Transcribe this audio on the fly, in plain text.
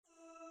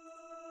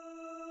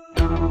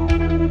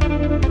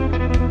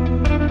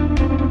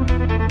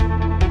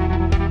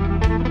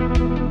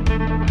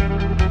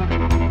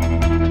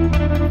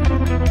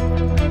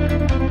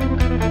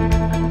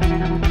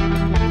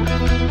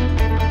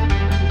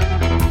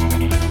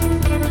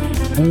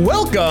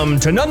Welcome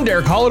to None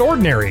Dare Call It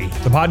Ordinary,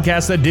 the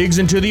podcast that digs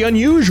into the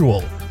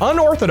unusual,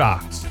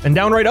 unorthodox, and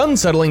downright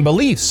unsettling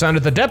beliefs found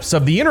at the depths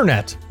of the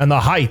internet and the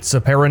heights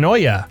of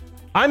paranoia.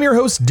 I'm your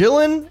host,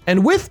 Dylan,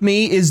 and with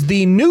me is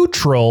the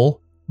neutral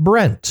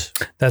Brent.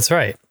 That's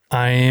right.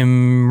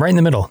 I'm right in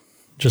the middle,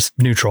 just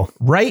neutral.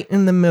 Right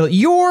in the middle.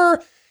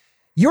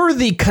 You're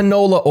the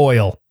canola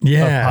oil of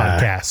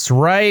podcasts,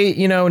 right?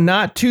 You know,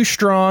 not too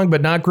strong,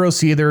 but not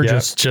gross either.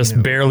 Yep,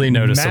 just barely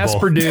noticeable. Mass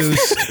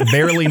produced,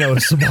 barely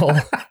noticeable.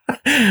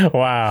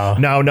 Wow.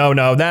 No.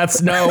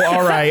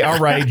 All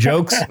right.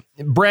 Jokes.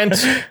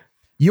 Brent,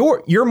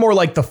 you're more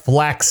like the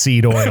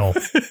flaxseed oil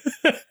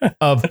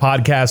of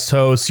podcast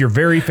hosts. You're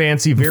very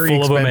fancy, very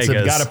full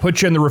expensive. Got to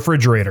put you in the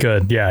refrigerator.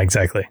 Good. Yeah,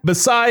 exactly.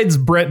 Besides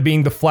Brent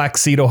being the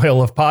flaxseed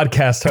oil of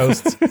podcast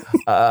hosts,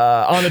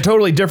 on a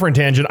totally different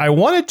tangent, I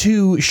wanted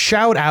to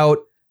shout out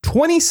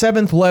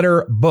 27th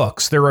Letter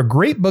Books. They're a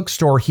great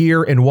bookstore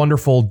here in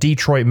wonderful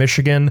Detroit,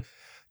 Michigan.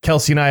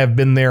 Kelsey and I have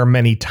been there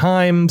many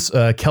times.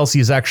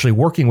 Kelsey is actually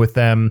working with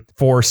them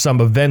for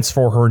some events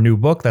for her new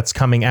book that's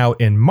coming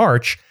out in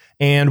March.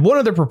 And one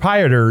of the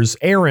proprietors,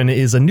 Erin,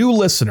 is a new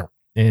listener,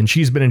 and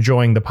she's been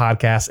enjoying the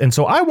podcast. And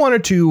so I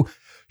wanted to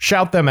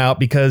shout them out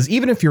because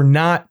even if you're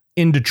not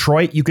in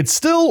Detroit, you could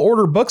still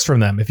order books from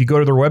them. If you go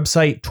to their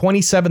website,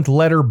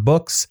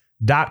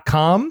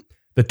 27thletterbooks.com,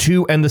 the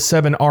 2 and the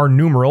 7 are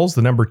numerals,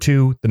 the number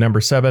 2, the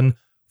number 7,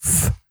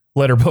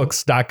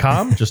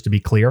 letterbooks.com, just to be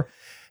clear.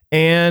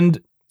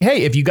 And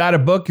hey, if you got a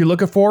book you're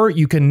looking for,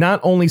 you can not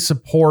only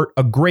support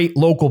a great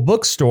local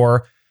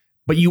bookstore,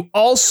 but you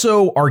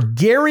also are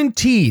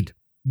guaranteed.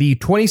 The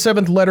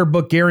 27th Letter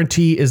Book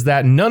guarantee is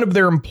that none of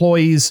their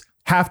employees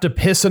have to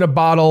piss in a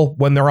bottle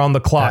when they're on the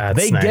clock.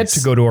 They get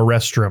to go to a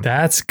restroom.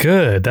 That's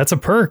good. That's a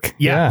perk.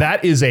 Yeah,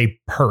 that is a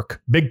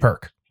perk. Big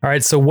perk. All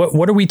right. So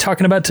what are we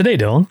talking about today,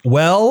 Dylan?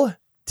 Well,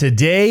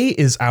 today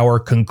is our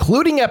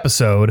concluding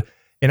episode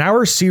in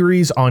our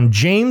series on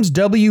James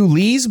W.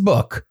 Lee's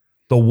book,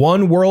 The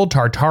One World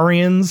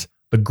Tartarians,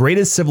 the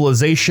greatest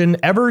civilization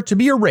ever to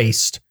be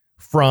erased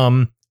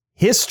from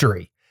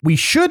history. We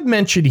should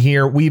mention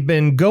here, we've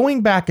been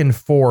going back and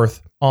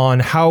forth on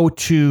how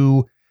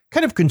to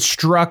kind of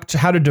construct,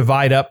 how to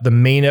divide up the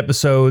main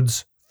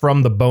episodes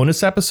from the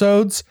bonus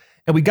episodes.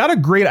 And we got a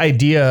great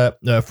idea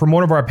from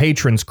one of our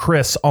patrons,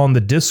 Chris, on the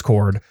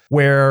Discord,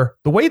 where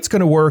the way it's going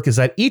to work is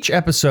that each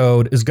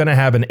episode is going to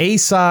have an A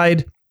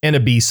side and a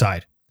B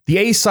side. The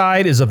A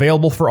side is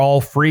available for all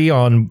free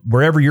on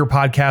wherever your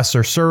podcasts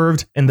are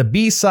served, and the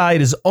B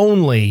side is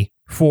only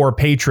for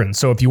patrons.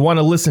 So if you want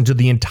to listen to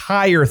the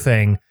entire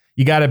thing,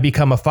 you got to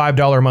become a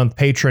 $5 a month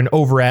patron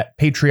over at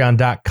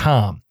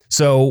patreon.com.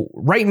 So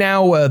right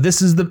now,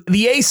 this is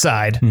the A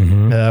side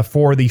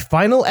for the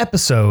final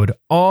episode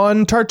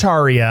on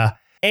Tartaria.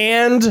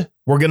 And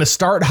we're going to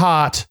start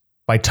hot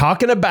by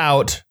talking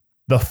about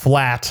the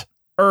flat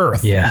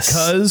Earth. Yes.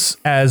 Because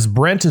as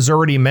Brent has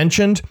already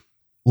mentioned,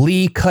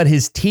 Lee cut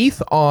his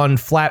teeth on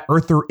flat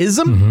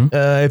eartherism,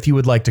 if you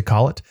would like to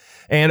call it.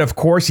 And of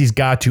course, he's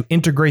got to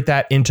integrate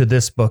that into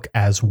this book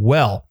as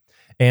well.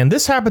 And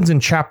this happens in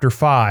chapter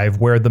 5,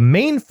 where the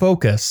main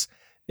focus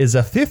is a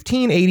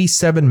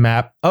 1587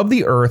 map of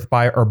the Earth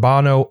by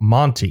Urbano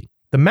Monti.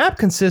 The map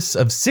consists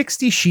of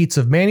 60 sheets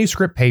of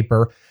manuscript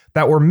paper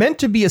that were meant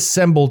to be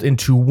assembled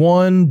into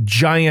one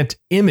giant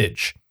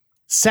image.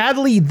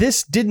 Sadly,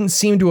 this didn't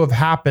seem to have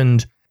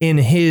happened in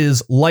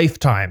his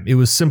lifetime. It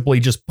was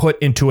simply just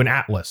put into an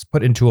atlas,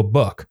 put into a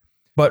book.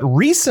 But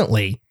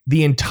recently,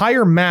 the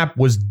entire map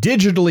was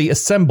digitally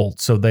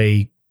assembled. So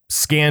they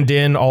scanned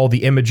in all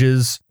the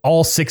images,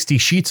 all 60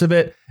 sheets of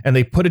it, and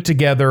they put it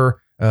together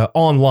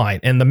online.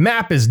 And the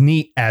map is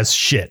neat as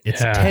shit.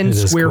 It's 10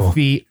 square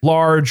feet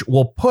large.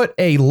 We'll put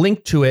a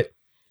link to it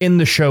in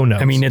the show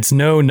notes. I mean, it's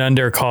no None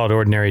Dare Call It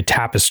Ordinary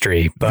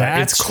tapestry,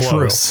 but it's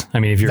close. True. I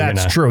mean, if you're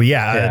That's true.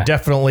 Yeah.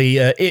 Definitely.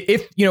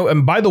 If you know,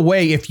 and by the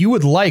way, if you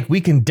would like,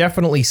 we can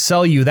definitely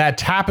sell you that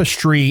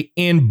tapestry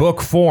in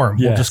book form.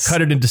 We'll just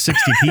cut it into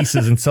 60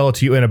 pieces and sell it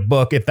to you in a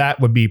book if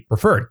that would be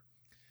preferred.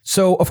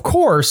 So, of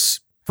course,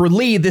 for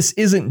Lee, this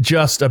isn't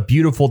just a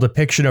beautiful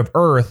depiction of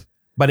Earth,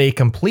 but a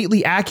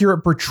completely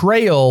accurate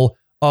portrayal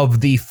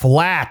of the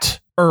flat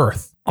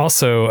Earth.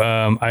 Also,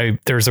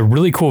 there's a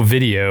really cool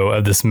video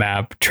of this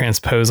map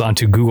transposed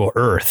onto Google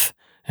Earth,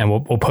 and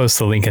we'll post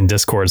the link in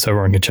Discord so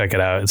everyone can check it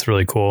out. It's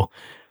really cool.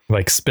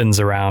 Like spins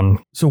around.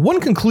 So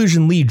one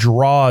conclusion Lee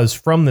draws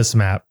from this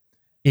map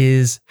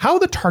is how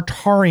the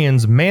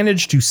Tartarians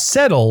managed to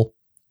settle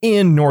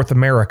in North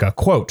America.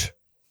 Quote,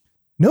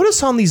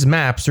 notice on these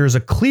maps, there's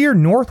a clear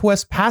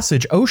Northwest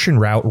Passage ocean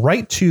route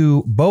right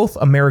to both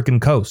American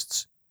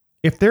coasts.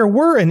 If there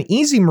were an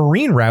easy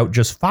marine route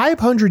just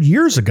 500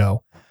 years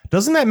ago,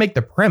 doesn't that make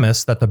the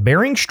premise that the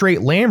Bering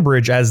Strait land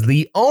bridge as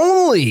the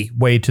only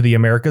way to the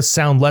Americas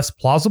sound less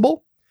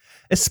plausible?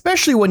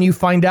 Especially when you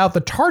find out the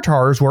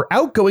Tartars were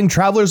outgoing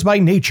travelers by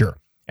nature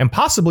and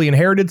possibly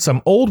inherited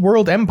some old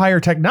world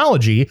empire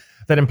technology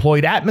that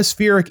employed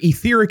atmospheric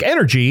etheric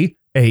energy,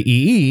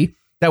 AEE,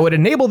 that would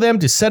enable them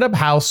to set up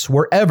house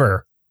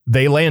wherever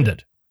they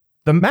landed.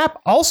 The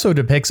map also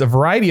depicts a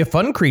variety of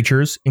fun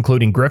creatures,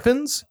 including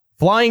griffins,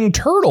 flying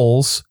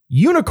turtles,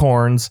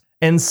 unicorns,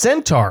 and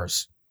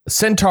centaurs. A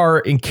centaur,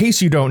 in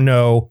case you don't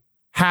know,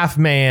 half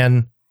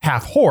man,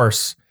 half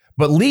horse.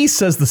 But Lee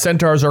says the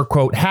centaurs are,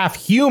 quote, half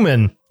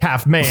human,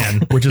 half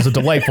man, which is a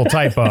delightful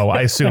typo.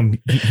 I assume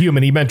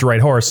human, he meant to write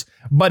horse,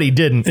 but he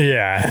didn't.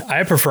 Yeah,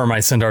 I prefer my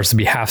centaurs to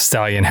be half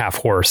stallion, half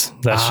horse.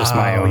 That's just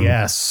my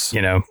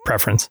own,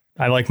 preference.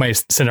 I like my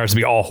centaurs to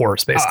be all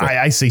horse, basically.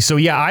 I see. So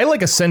yeah, I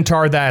like a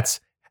centaur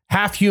that's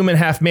half human,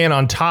 half man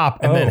on top,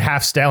 and then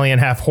half stallion,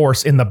 half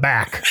horse in the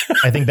back.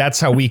 I think that's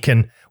how we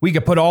can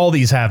put all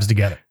these halves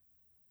together.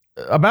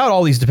 About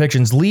all these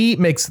depictions, Lee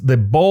makes the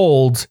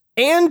bold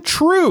and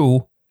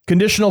true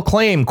conditional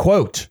claim,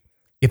 quote,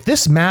 if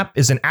this map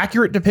is an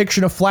accurate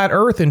depiction of flat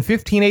Earth in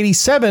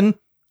 1587,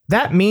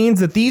 that means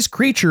that these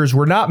creatures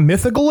were not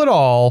mythical at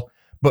all,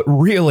 but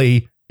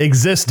really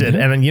existed.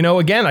 Mm-hmm. And,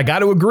 again, I got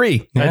to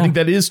agree. Yeah. I think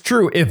that is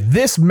true. If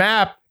this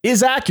map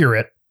is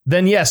accurate,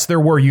 then yes, there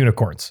were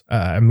unicorns.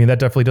 That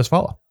definitely does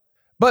follow.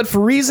 But for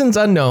reasons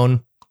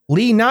unknown,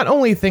 Lee not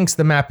only thinks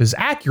the map is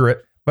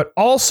accurate, but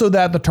also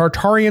that the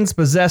Tartarians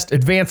possessed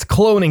advanced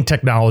cloning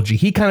technology.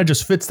 He kind of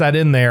just fits that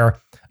in there.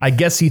 I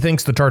guess he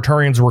thinks the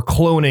Tartarians were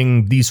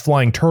cloning these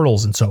flying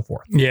turtles and so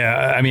forth.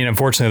 Yeah,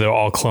 unfortunately,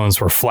 all clones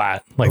were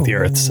flat like the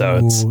Earth,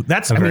 so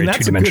that's very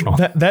two-dimensional.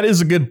 That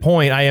is a good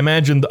point. I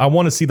imagine I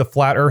want to see the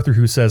flat earther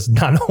who says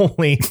not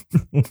only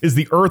is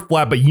the Earth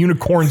flat, but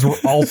unicorns were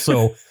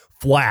also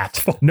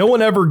flat. No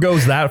one ever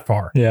goes that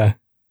far. Yeah.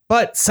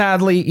 But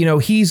sadly,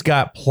 he's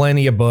got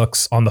plenty of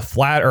books on the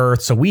flat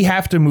Earth, so we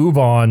have to move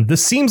on.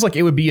 This seems like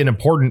it would be an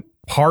important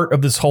part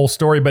of this whole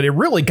story, but it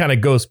really kind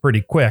of goes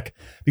pretty quick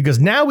because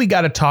now we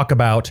got to talk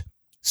about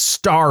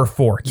star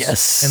forts.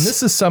 Yes. And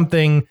this is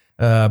something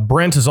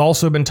Brent has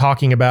also been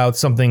talking about,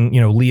 something,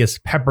 Lee has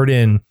peppered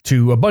in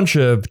to a bunch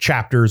of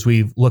chapters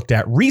we've looked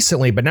at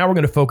recently, but now we're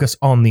going to focus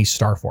on these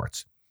star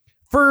forts.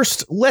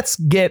 First, let's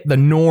get the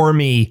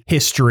normie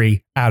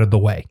history out of the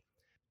way.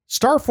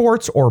 Star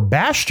forts, or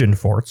bastion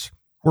forts,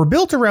 were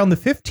built around the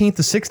 15th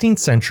to 16th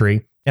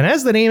century, and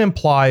as the name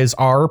implies,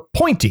 are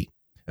pointy.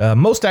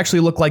 Most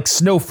actually look like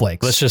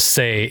snowflakes. Let's just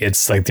say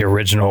it's like the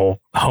original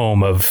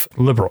home of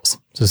liberals,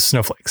 just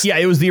snowflakes. Yeah,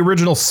 it was the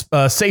original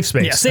safe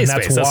space. Yeah, safe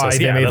space. That's why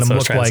they made them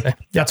look like.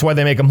 That's why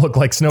they make them look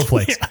like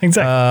snowflakes. Yeah,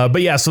 exactly.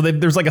 But yeah, so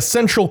there's like a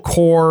central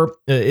core.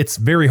 It's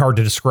very hard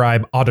to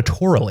describe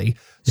auditorily.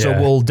 So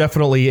we'll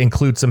definitely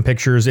include some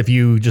pictures. If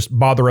you just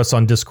bother us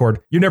on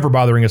Discord, you're never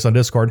bothering us on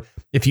Discord.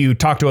 If you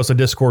talk to us on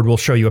Discord, we'll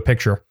show you a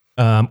picture.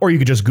 Or you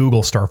could just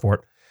Google Star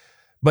Fort.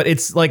 But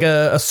it's like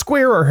a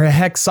square or a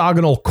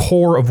hexagonal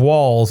core of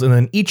walls, and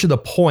then each of the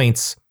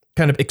points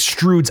kind of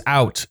extrudes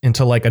out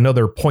into like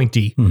another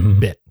pointy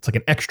bit. It's like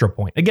an extra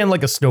point. Again,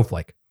 like a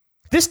snowflake.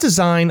 This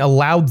design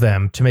allowed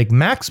them to make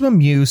maximum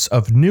use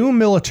of new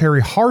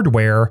military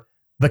hardware,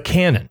 the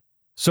cannon.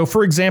 So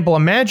for example,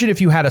 imagine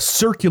if you had a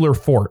circular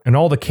fort and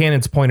all the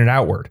cannons pointed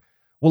outward.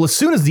 Well, as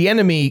soon as the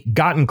enemy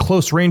got in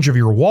close range of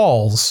your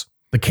walls,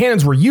 the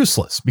cannons were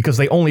useless because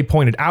they only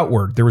pointed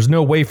outward. There was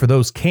no way for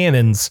those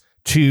cannons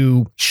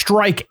to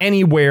strike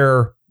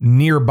anywhere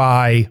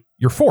nearby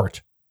your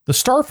fort. The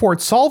Star Fort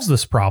solves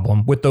this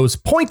problem with those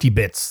pointy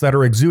bits that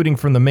are exuding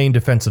from the main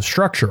defensive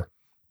structure.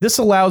 This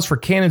allows for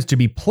cannons to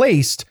be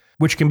placed,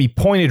 which can be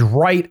pointed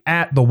right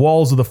at the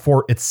walls of the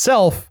fort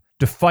itself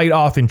to fight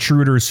off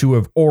intruders who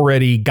have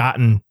already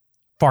gotten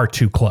far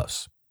too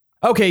close.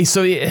 Okay,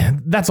 so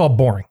that's all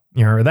boring.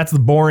 That's the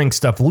boring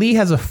stuff. Lee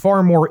has a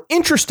far more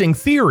interesting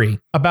theory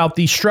about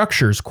these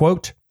structures.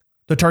 Quote,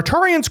 the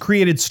Tartarians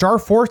created star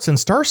forts and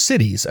star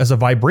cities as a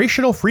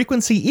vibrational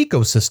frequency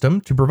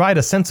ecosystem to provide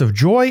a sense of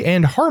joy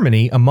and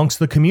harmony amongst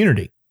the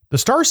community. The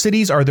star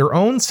cities are their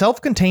own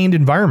self-contained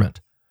environment.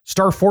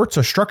 Star forts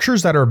are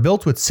structures that are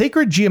built with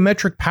sacred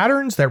geometric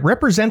patterns that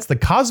represents the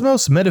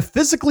cosmos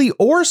metaphysically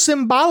or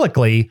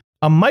symbolically,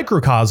 a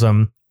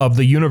microcosm of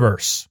the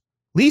universe.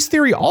 Lee's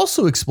theory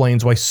also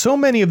explains why so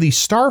many of these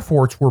star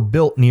forts were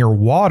built near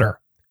water.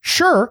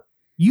 Sure,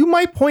 you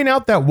might point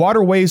out that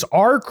waterways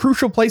are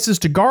crucial places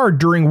to guard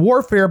during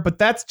warfare, but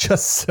that's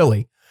just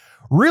silly.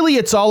 Really,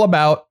 it's all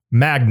about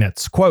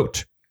magnets.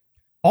 Quote,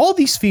 all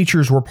these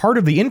features were part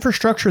of the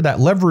infrastructure that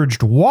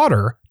leveraged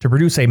water to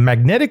produce a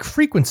magnetic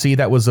frequency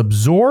that was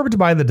absorbed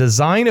by the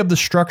design of the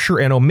structure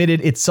and emitted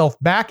itself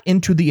back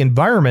into the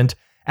environment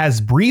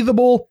as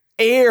breathable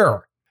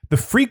air. The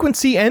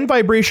frequency and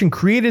vibration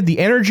created the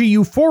energy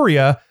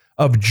euphoria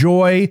of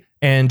joy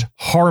and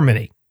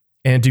harmony.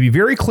 And to be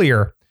very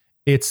clear,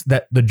 it's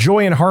that the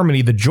joy and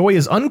harmony, the joy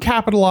is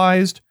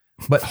uncapitalized,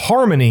 but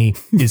harmony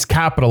is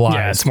capitalized.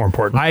 Yeah, it's more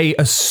important. I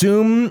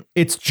assume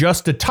it's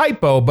just a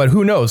typo, but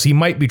who knows? He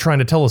might be trying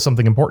to tell us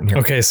something important here.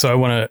 Okay, so I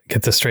want to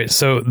get this straight.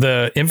 So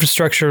the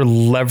infrastructure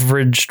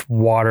leveraged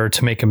water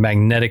to make a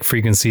magnetic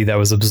frequency that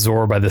was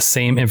absorbed by the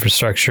same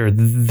infrastructure,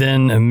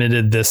 then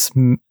emitted this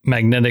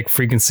magnetic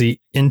frequency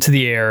into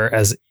the air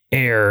as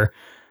air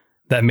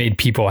that made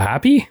people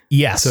happy?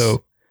 Yes.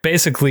 So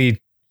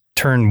basically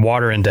turn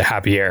water into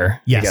happy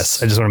air. Yes. I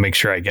guess. I just want to make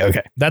sure I get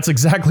okay. That's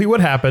exactly what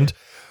happened.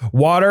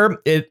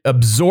 Water, it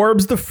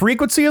absorbs the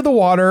frequency of the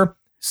water,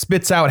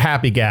 spits out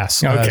happy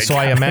gas. Okay, So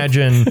I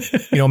imagine,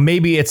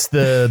 maybe it's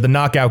the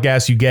knockout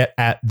gas you get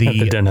at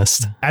the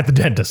dentist. At the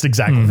dentist,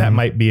 exactly. Mm-hmm. That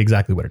might be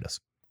exactly what it is.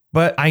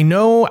 But I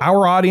know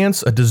our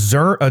audience, a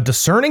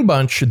discerning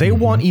bunch, they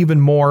want even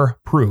more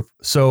proof.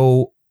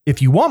 So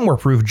if you want more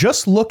proof,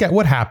 just look at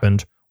what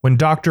happened when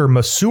Dr.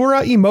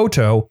 Masura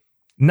Emoto,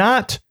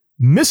 not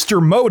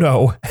Mr.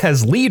 Moto,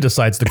 as Lee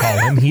decides to call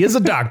him, he is a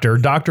doctor,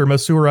 Dr.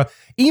 Masura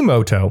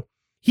Emoto,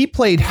 he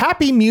played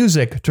happy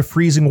music to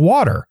freezing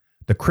water.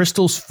 The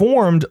crystals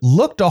formed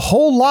looked a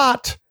whole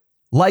lot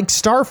like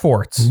star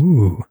forts.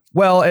 Ooh.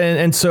 Well,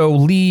 and so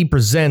Lee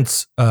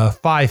presents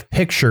 5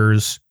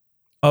 pictures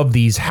of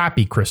these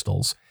happy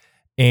crystals.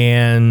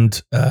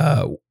 And,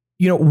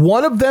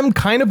 one of them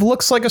kind of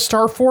looks like a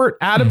star fort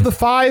out of the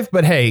 5,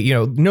 but hey,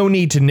 no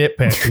need to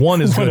nitpick.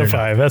 One is good One of enough.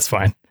 5. That's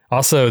fine.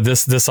 Also,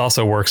 this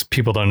also works.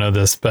 People don't know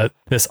this, but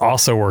this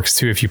also works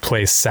too. If you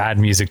play sad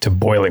music to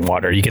boiling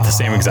water, you get the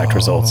same exact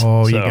results.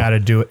 Oh, you got to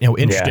do it.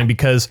 Interesting,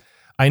 because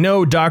I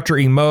know Dr.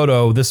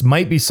 Emoto, this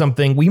might be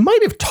something we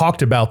might have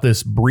talked about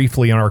this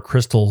briefly on our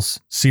crystals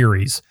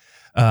series.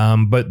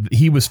 But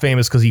he was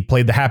famous because he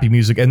played the happy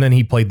music and then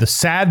he played the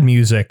sad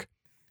music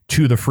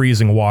to the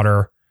freezing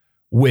water,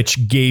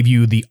 which gave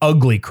you the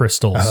ugly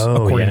crystals,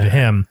 according to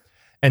him.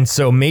 And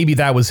so maybe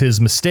that was his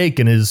mistake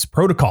in his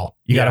protocol.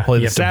 You got to play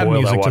the sad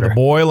music to the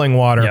boiling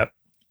water. Yep.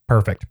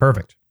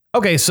 Perfect.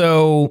 Okay,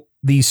 so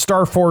the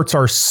star forts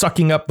are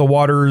sucking up the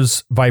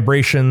water's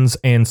vibrations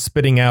and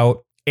spitting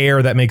out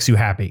air that makes you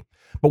happy.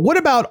 But what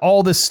about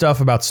all this stuff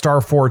about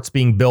star forts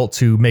being built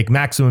to make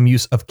maximum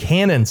use of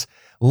cannons?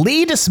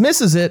 Lee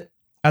dismisses it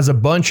as a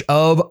bunch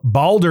of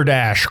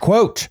balderdash.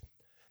 Quote,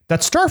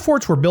 that star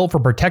forts were built for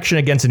protection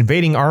against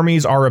invading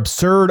armies are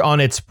absurd on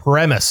its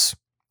premise.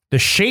 The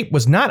shape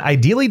was not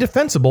ideally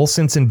defensible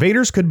since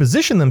invaders could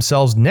position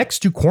themselves next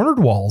to cornered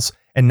walls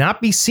and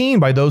not be seen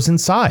by those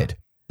inside.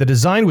 The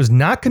design was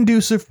not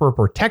conducive for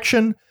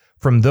protection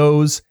from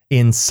those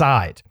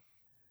inside.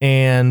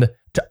 And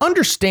to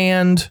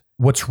understand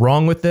what's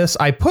wrong with this,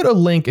 I put a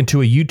link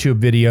into a YouTube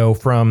video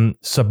from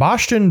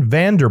Sebastian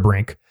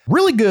Vanderbrink.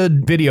 Really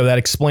good video that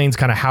explains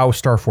kind of how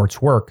star forts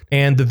work.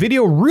 And the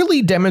video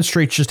really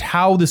demonstrates just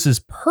how this is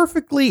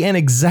perfectly and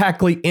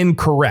exactly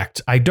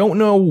incorrect. I don't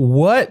know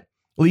what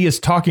Lee is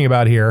talking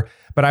about here,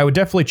 but I would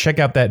definitely check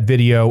out that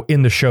video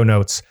in the show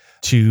notes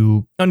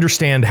to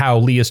understand how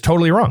Lee is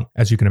totally wrong,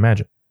 as you can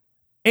imagine.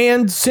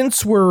 And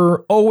since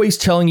we're always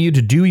telling you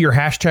to do your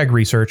hashtag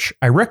research,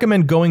 I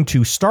recommend going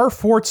to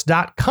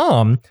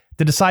starforts.com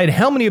to decide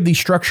how many of these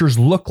structures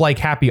look like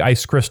happy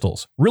ice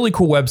crystals. Really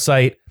cool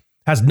website.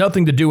 Has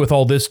nothing to do with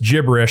all this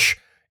gibberish.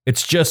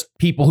 It's just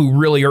people who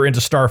really are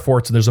into star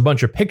forts. And there's a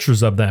bunch of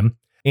pictures of them.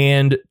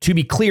 And to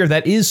be clear,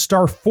 that is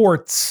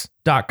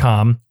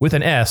starforts.com with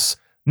an S,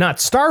 not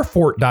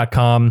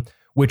starfort.com,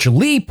 which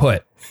Lee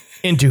put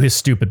into his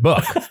stupid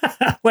book.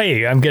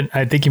 Wait,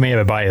 I think you may have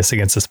a bias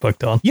against this book,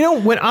 Dylan.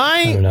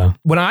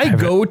 When I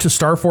go to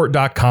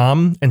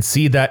starfort.com and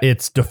see that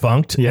it's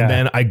defunct, and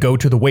then I go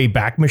to the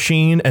Wayback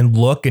Machine and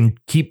look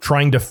and keep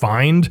trying to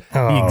find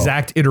the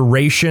exact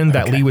iteration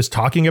that Lee was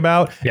talking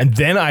about, and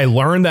then I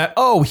learn that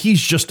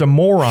he's just a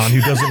moron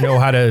who doesn't know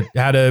how to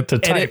edit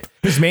type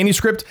his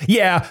manuscript.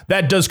 Yeah,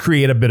 that does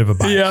create a bit of a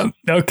bias.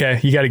 Yeah. Okay,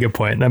 you got a good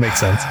point. That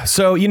makes sense.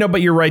 So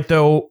but you're right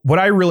though. What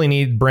I really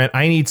need, Brent,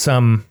 I need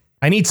some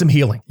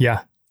healing.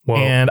 Yeah. Whoa.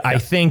 And I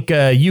think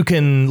you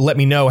can let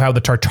me know how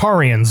the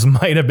Tartarians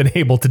might have been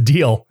able to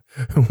deal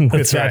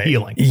with that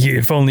healing.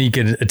 If only you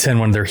could attend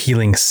one of their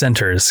healing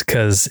centers,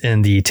 because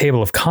in the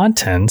table of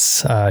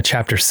contents,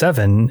 chapter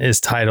 7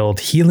 is titled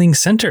Healing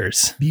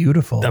Centers.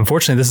 Beautiful.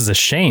 Unfortunately, this is a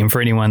shame for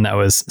anyone that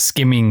was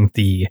skimming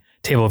the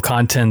table of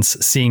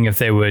contents, seeing if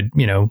they would,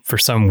 for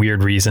some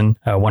weird reason,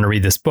 want to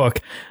read this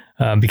book.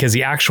 Because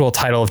the actual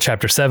title of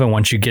chapter 7,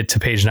 once you get to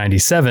page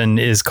 97,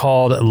 is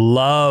called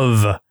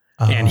Love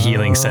and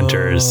Healing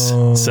Centers.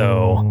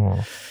 So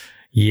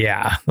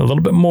yeah, a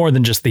little bit more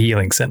than just the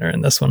healing center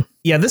in this one.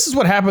 Yeah, this is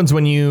what happens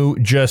when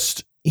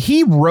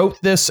he wrote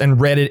this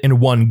and read it in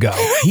one go.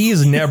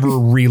 He's never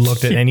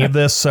re-looked at any of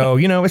this. So,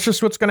 it's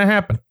just what's going to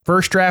happen.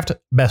 First draft,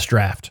 best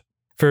draft.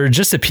 For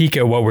just a peek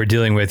at what we're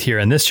dealing with here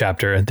in this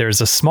chapter,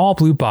 there's a small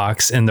blue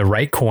box in the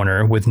right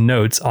corner with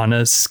notes on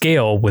a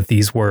scale with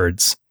these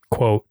words.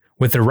 Quote,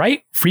 with the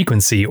right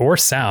frequency or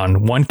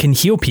sound, one can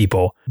heal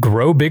people,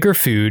 grow bigger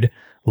food,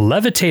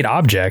 levitate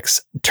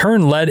objects,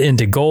 turn lead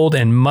into gold,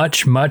 and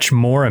much, much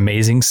more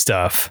amazing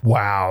stuff.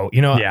 Wow.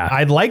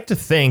 I'd like to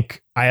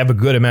think I have a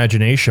good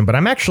imagination, but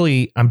I'm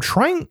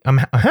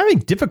having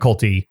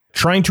difficulty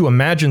trying to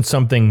imagine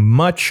something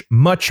much,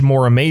 much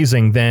more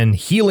amazing than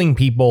healing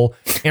people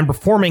and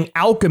performing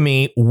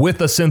alchemy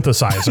with a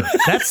synthesizer.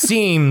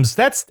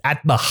 That's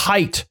at the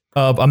height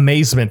of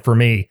amazement for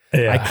me.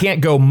 Yeah. I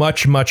can't go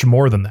much, much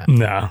more than that.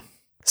 No.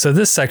 So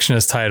this section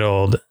is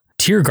titled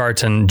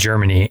Tiergarten,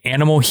 Germany,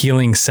 Animal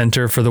Healing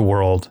Center for the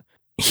World.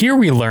 Here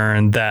we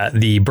learn that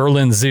the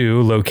Berlin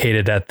Zoo,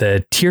 located at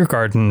the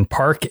Tiergarten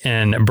Park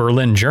in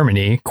Berlin,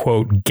 Germany,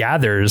 quote,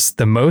 gathers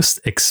the most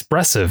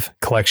expressive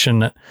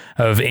collection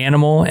of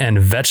animal and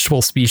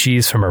vegetable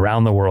species from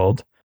around the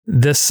world.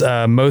 This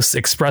most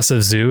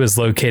expressive zoo is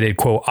located,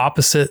 quote,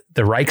 opposite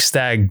the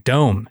Reichstag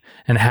Dome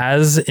and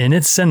has in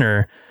its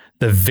center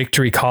the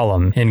Victory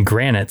Column in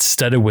granite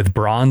studded with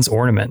bronze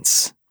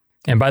ornaments.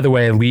 And by the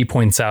way, Lee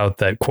points out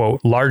that,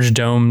 quote, large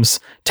domes,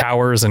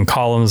 towers, and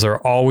columns are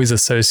always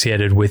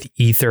associated with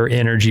ether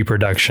energy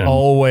production.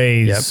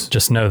 Always. Yep,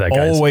 just know that,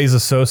 guys. Always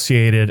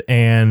associated.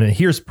 And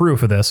here's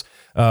proof of this.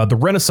 The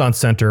Renaissance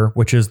Center,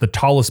 which is the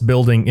tallest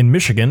building in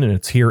Michigan, and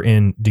it's here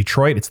in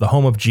Detroit. It's the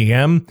home of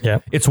GM.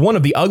 Yep. It's one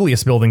of the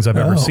ugliest buildings I've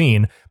ever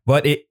seen,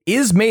 but it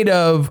is made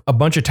of a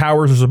bunch of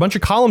towers. There's a bunch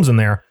of columns in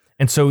there.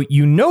 And so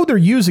they're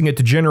using it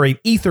to generate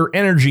ether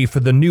energy for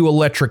the new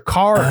electric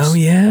cars. Oh,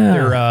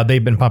 yeah.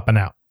 They've been pumping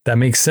out. That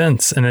makes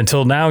sense. And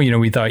until now,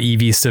 we thought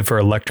EV stood for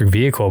electric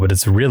vehicle, but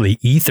it's really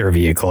ether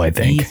vehicle, I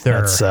think.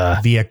 Ether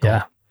vehicle.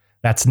 Yeah.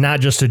 That's not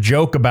just a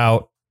joke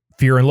about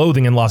Fear and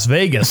Loathing in Las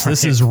Vegas.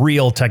 This is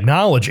real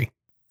technology.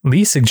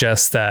 Lee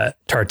suggests that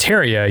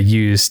Tartaria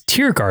used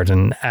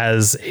Tiergarten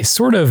as a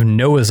sort of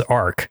Noah's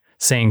Ark,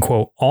 saying,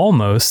 quote,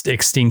 almost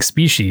extinct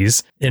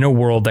species in a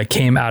world that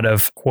came out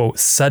of, quote,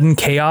 sudden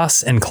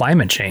chaos and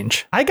climate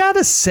change. I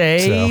gotta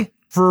say,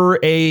 for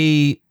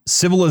a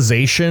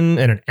civilization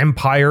and an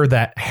empire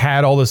that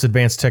had all this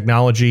advanced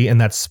technology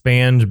and that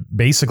spanned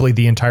basically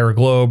the entire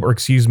globe, or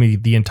excuse me,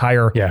 the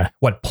entire,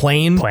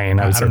 plane? Plane.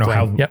 I don't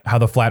know how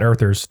the flat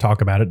earthers talk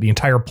about it. The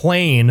entire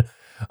plane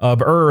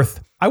of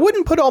Earth. I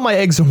wouldn't put all my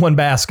eggs in one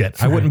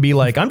basket. I wouldn't be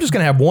like, I'm just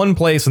going to have one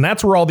place and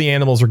that's where all the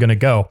animals are going to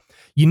go.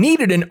 You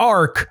needed an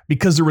ark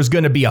because there was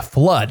going to be a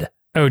flood.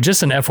 Oh,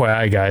 just an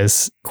FYI,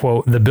 guys.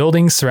 Quote, the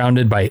building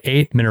surrounded by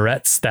 8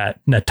 minarets that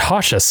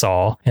Natasha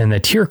saw in the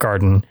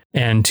Tiergarten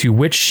and to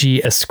which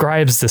she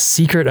ascribes the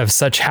secret of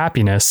such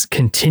happiness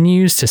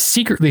continues to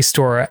secretly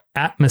store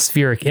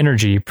atmospheric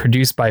energy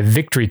produced by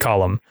Victory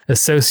Column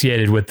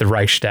associated with the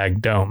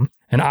Reichstag Dome.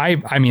 And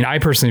I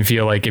personally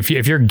feel like if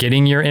you're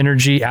getting your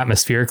energy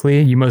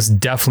atmospherically, you most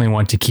definitely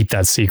want to keep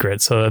that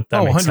secret. So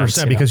that makes 100%,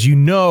 sense, because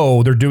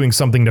they're doing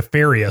something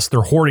nefarious.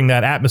 They're hoarding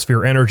that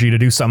atmosphere energy to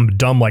do something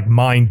dumb like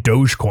mine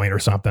Dogecoin or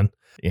something.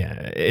 Yeah,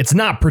 it's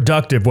not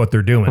productive what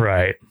they're doing.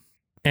 Right.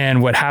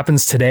 And what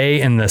happens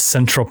today in the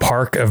Central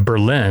Park of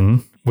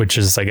Berlin, which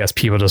is, I guess,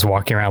 people just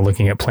walking around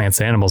looking at plants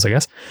and animals, I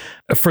guess,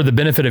 for the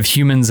benefit of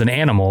humans and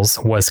animals,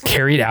 was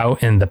carried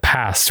out in the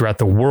past throughout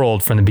the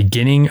world from the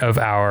beginning of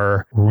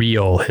our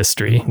real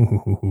history.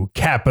 Ooh,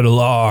 capital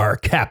R,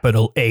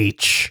 capital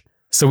H.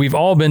 So we've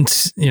all been,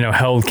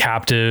 held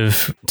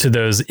captive to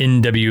those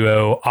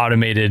NWO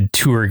automated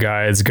tour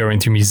guides going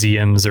through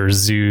museums or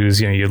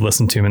zoos. You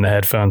listen to them in the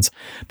headphones.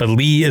 But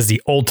Lee is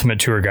the ultimate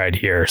tour guide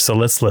here. So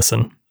let's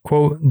listen.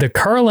 Quote, the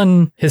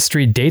Karelin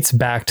history dates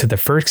back to the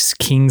first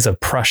kings of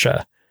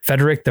Prussia,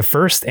 Frederick I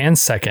and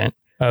II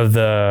of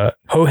the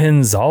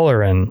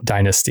Hohenzollern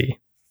dynasty.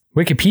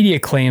 Wikipedia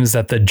claims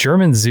that the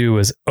German zoo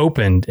was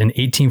opened in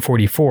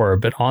 1844,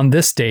 but on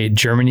this date,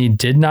 Germany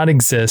did not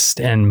exist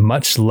and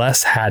much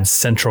less had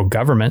central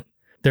government.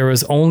 There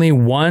was only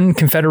one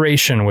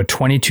confederation with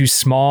 22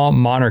 small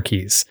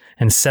monarchies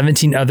and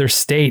 17 other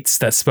states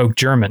that spoke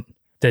German.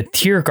 The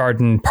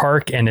Tiergarten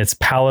Park and its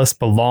palace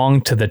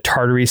belonged to the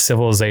Tartary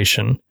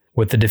civilization.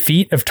 With the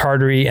defeat of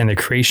Tartary and the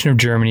creation of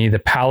Germany, the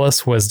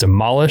palace was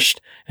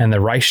demolished and the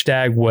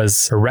Reichstag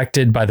was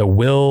erected by the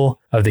will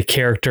of the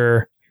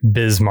character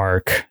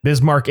Bismarck.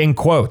 Bismarck in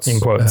quotes. In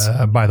quotes.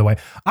 By the way,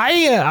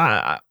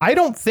 I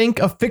don't think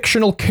a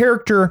fictional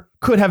character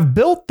could have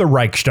built the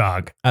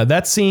Reichstag.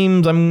 That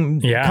seems, I'm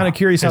kind of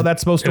curious how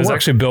that's supposed to work. It was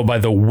actually built by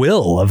the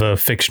will of a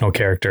fictional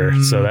character.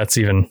 So that's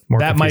even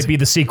more That confusing. might be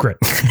the secret.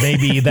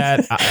 Maybe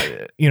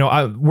that,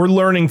 we're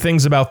learning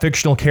things about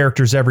fictional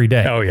characters every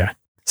day. Oh, yeah.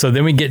 So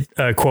then we get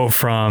a quote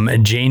from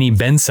Janie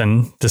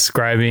Benson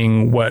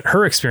describing what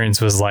her experience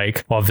was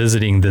like while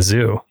visiting the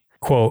zoo.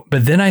 Quote,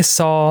 but then I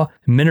saw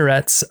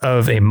minarets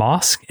of a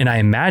mosque and I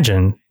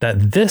imagined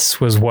that this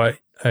was what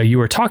you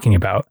were talking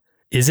about.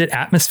 Is it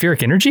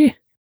atmospheric energy?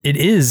 It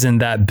is in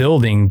that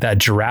building that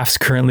giraffes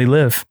currently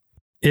live.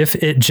 If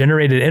it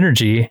generated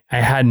energy, I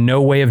had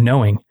no way of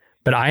knowing,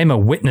 but I am a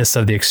witness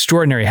of the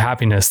extraordinary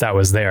happiness that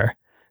was there.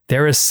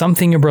 There is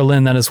something in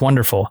Berlin that is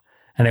wonderful,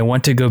 and I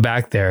want to go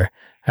back there.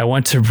 I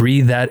want to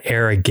breathe that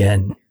air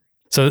again.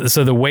 So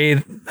the way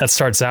that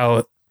starts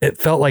out, it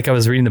felt like I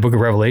was reading the book of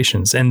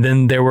Revelations, and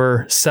then there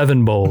were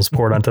 7 bowls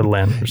poured onto the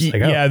land.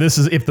 Yeah, this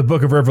is if the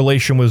book of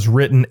Revelation was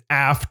written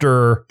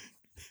after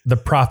the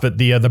prophet,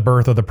 the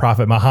birth of the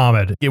prophet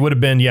Muhammad. It would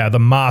have been, the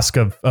mosque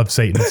of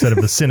Satan instead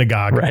of the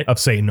synagogue right. of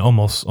Satan,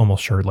 almost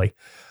surely.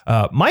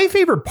 My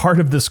favorite part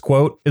of this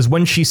quote is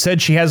when she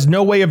said she has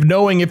no way of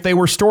knowing if they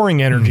were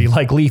storing energy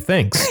like Lee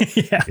thinks.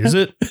 Yeah. Is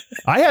it?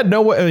 I had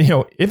no way,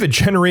 if it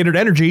generated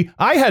energy,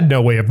 I had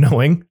no way of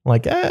knowing.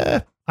 Like,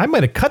 I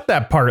might have cut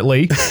that part,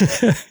 Lee.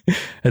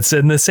 It's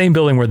in the same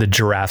building where the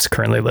giraffes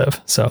currently live.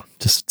 So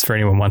just for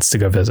anyone who wants to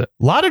go visit.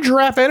 A lot of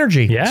giraffe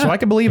energy. Yeah. So I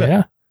can believe it.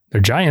 Yeah.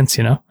 They're giants,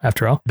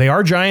 after all. They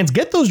are giants.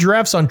 Get those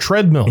giraffes on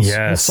treadmills.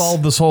 Yes. We'll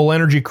solve this whole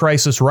energy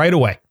crisis right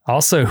away.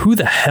 Also, who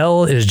the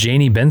hell is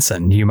Janie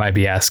Benson, you might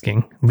be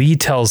asking? Lee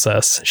tells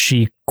us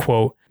she,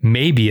 quote,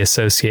 may be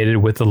associated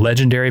with the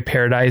legendary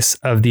paradise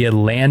of the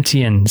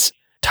Atlanteans,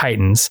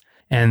 Titans,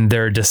 and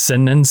their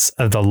descendants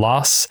of the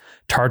lost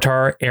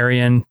Tartar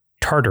Aryan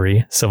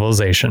Tartary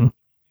civilization.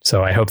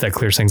 So I hope that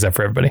clears things up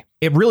for everybody.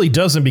 It really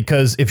doesn't,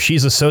 because if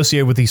she's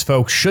associated with these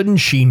folks,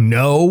 shouldn't she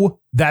know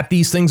that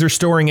these things are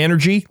storing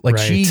energy? Like,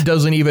 Right. She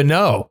doesn't even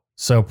know.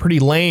 So pretty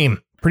lame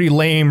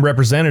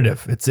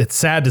representative. It's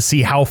sad to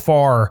see how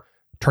far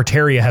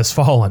Tartaria has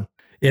fallen.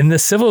 In the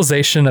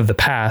civilization of the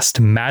past,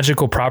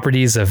 magical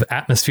properties of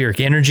atmospheric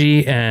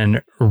energy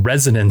and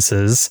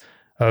resonances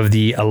of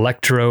the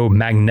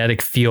electromagnetic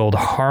field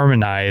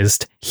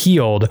harmonized,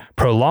 healed,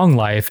 prolonged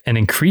life, and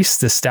increased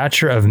the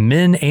stature of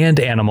men and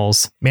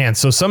animals. Man,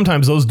 so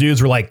sometimes those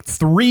dudes were like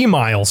 3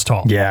 miles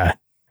tall. Yeah.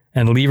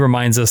 And Lee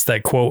reminds us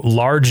that, quote,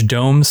 large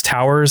domes,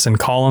 towers, and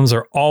columns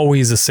are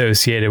always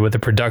associated with the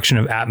production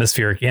of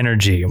atmospheric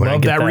energy.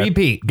 Love that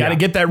repeat. Got to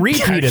get that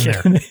repeat in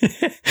there.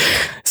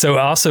 So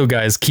also,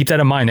 guys, keep that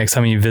in mind next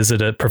time you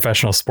visit a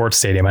professional sports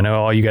stadium. I know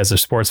all you guys are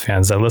sports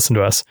fans that listen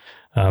to us.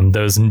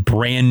 Those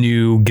brand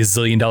new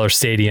gazillion-dollar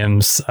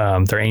stadiums,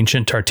 they're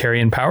ancient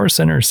Tartarian power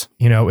centers.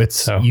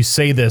 You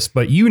say this,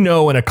 but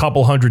in a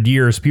couple hundred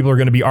years, people are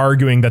going to be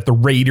arguing that the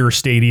Raider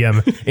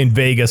Stadium in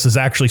Vegas is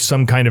actually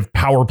some kind of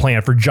power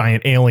plant for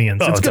giant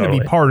aliens. It's going to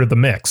be part of the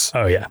mix.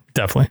 Oh, yeah,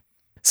 definitely.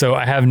 So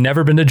I have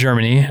never been to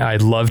Germany.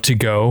 I'd love to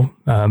go,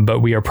 but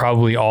we are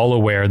probably all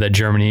aware that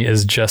Germany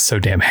is just so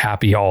damn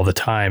happy all the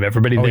time.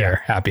 Everybody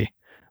there happy.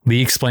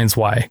 Lee explains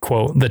why,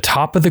 quote, the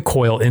top of the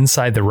coil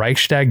inside the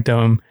Reichstag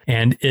dome,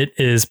 and it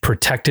is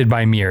protected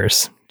by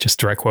mirrors. Just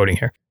direct quoting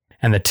here.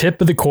 And the tip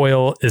of the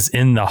coil is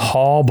in the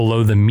hall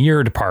below the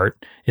mirrored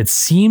part. It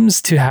seems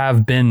to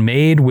have been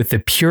made with the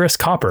purest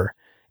copper,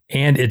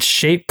 and its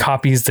shape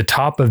copies the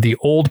top of the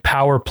old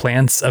power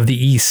plants of the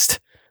East.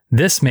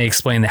 This may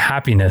explain the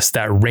happiness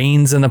that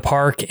reigns in the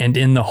park and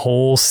in the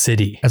whole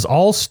city. As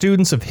all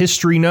students of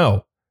history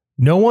know,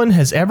 no one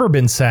has ever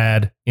been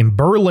sad in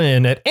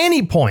Berlin at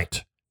any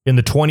point in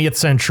the 20th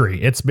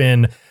century. It's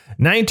been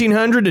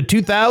 1900 to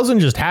 2000,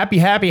 just happy,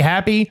 happy,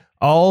 happy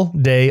all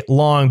day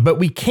long. But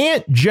we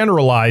can't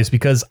generalize,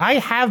 because I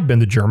have been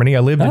to Germany. I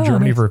lived in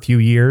Germany for a few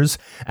years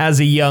as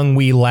a young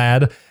wee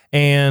lad,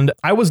 and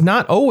I was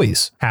not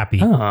always happy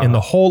in the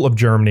whole of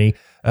Germany.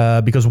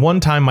 Because one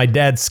time my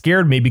dad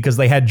scared me because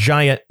they had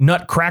giant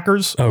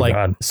nutcrackers,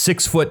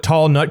 6 foot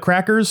tall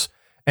nutcrackers.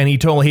 And he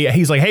told me,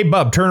 he's like, hey,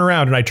 bub, turn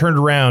around. And I turned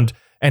around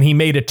and he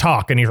made it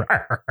talk. And he's like,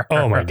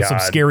 oh my God, some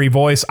scary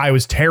voice. I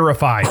was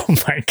terrified. Oh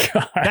my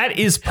God. That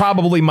is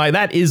probably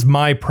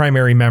my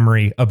primary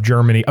memory of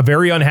Germany. A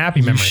very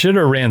unhappy memory. You should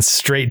have ran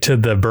straight to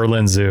the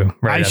Berlin Zoo.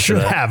 I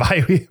should have.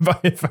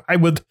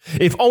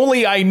 If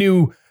only I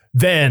knew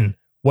then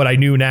what I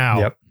knew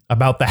now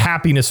about the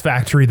happiness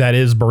factory that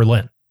is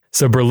Berlin.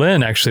 So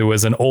Berlin actually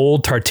was an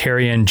old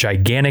Tartarian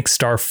gigantic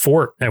star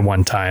fort at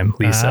one time,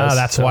 Lee says.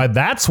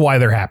 That's why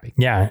they're happy.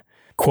 Yeah.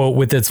 Quote,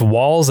 with its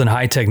walls and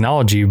high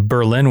technology,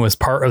 Berlin was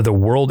part of the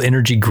world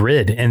energy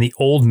grid, and the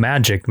old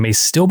magic may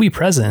still be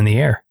present in the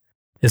air.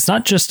 It's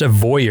not just a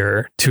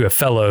voyeur to a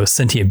fellow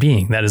sentient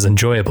being that is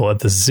enjoyable at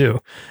the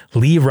zoo.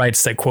 Lee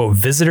writes that, quote,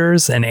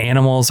 visitors and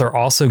animals are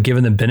also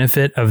given the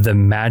benefit of the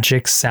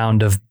magic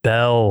sound of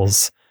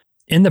bells.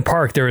 In the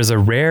park, there is a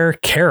rare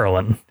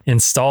carillon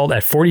installed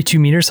at 42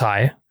 meters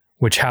high,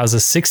 which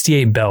houses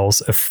 68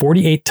 bells of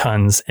 48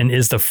 tons and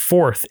is the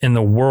 4th in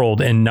the world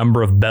in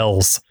number of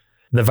bells.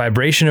 The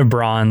vibration of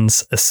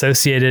bronze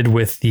associated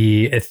with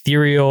the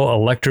ethereal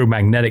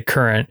electromagnetic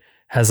current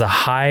has a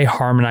high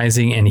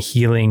harmonizing and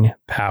healing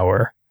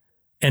power.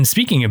 And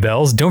speaking of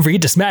bells, don't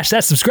forget to smash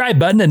that subscribe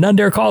button and None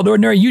Dare Call It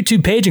Ordinary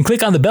YouTube page and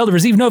click on the bell to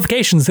receive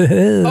notifications.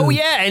 Oh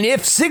yeah, and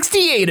if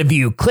 68 of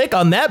you click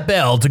on that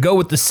bell to go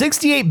with the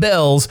 68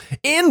 bells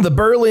in the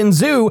Berlin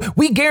Zoo,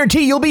 we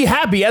guarantee you'll be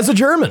happy as a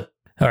German.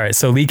 All right,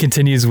 so Lee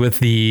continues with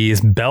the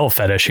bell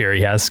fetish here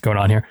he has going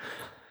on here.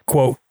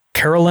 Quote,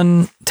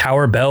 Carillon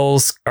Tower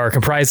bells are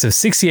comprised of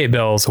 68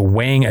 bells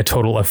weighing a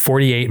total of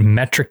 48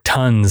 metric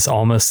tons,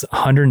 almost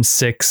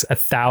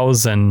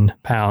 106,000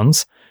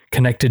 pounds,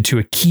 connected to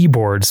a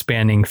keyboard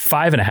spanning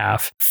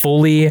 5.5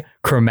 fully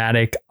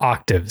chromatic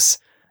octaves.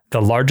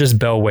 The largest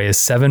bell weighs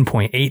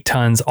 7.8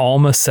 tons,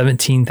 almost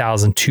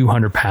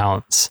 17,200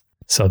 pounds.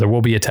 So there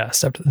will be a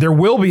test after that. There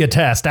will be a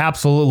test,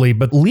 absolutely.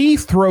 But Lee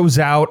throws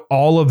out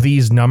all of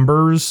these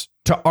numbers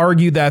to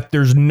argue that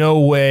there's no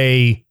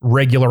way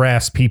regular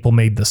ass people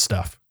made this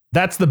stuff.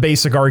 That's the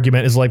basic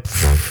argument, is like,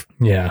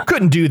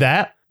 couldn't do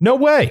that. No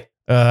way.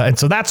 And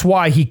so that's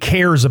why he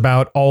cares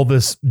about all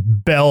this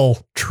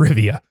bell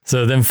trivia.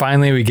 So then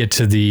finally we get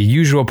to the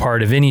usual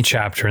part of any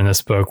chapter in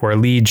this book where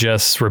Lee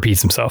just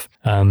repeats himself.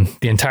 The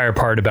entire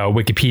part about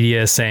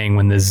Wikipedia saying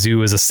when the zoo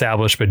was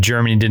established but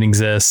Germany didn't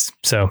exist.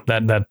 So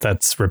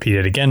that's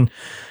repeated again.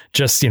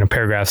 Just,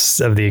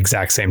 paragraphs of the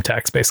exact same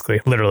text, basically,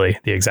 literally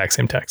the exact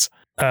same text.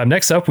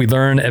 Next up, we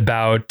learn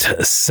about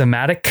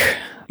somatic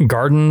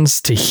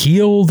gardens to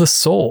heal the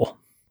soul.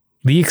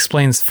 Lee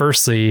explains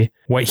firstly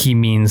what he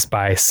means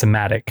by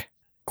somatic.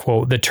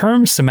 Quote, the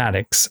term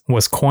somatics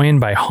was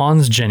coined by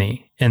Hans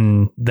Jenny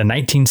in the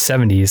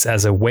 1970s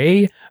as a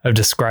way of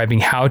describing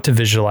how to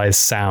visualize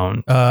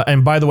sound.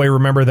 And by the way,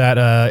 remember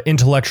that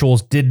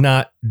intellectuals did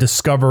not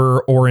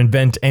discover or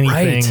invent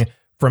anything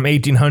from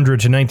 1800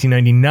 to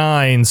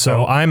 1999.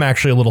 So I'm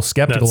actually a little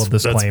skeptical of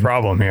this claim. That's the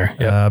problem here.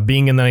 Yep.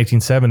 Being in the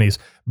 1970s.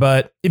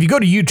 But if you go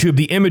to YouTube,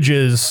 the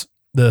images,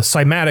 the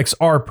cymatics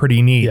are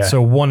pretty neat. Yeah.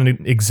 So one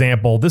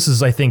example, this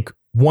is, I think,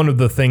 one of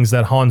the things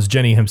that Hans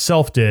Jenny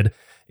himself did,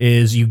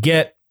 is you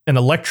get an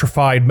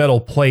electrified metal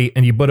plate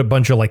and you put a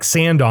bunch of like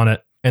sand on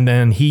it. And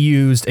then he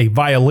used a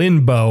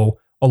violin bow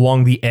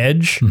along the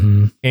edge,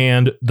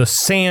 and the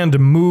sand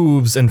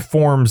moves and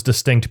forms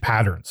distinct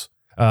patterns.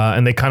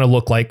 And they kind of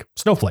look like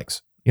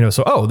snowflakes, you know?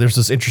 So, there's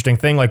this interesting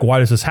thing. Like, why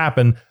does this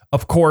happen?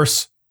 Of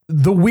course,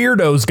 the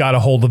weirdos got a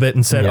hold of it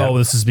and said,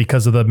 this is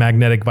because of the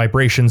magnetic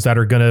vibrations that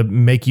are going to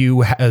make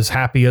you as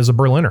happy as a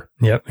Berliner.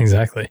 Yep,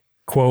 exactly.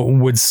 Quote,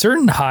 would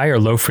certain high or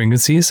low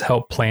frequencies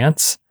help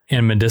plants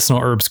and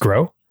medicinal herbs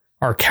grow?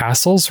 Are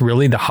castles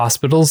really the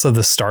hospitals of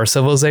the star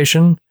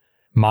civilization?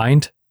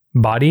 Mind,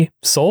 body,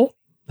 soul?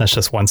 That's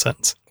just one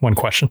sentence, one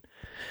question.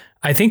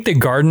 I think the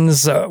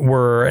gardens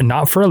were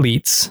not for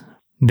elites.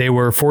 They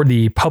were for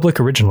the public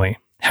originally.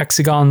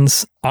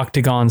 Hexagons,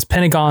 octagons,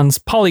 pentagons,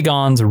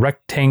 polygons,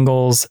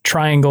 rectangles,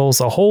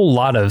 triangles, a whole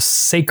lot of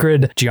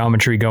sacred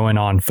geometry going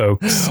on,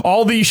 folks.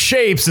 All these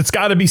shapes, it's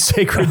got to be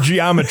sacred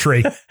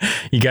geometry.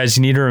 You guys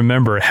need to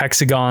remember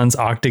hexagons,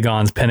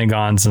 octagons,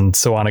 pentagons, and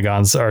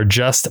soanagons are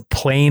just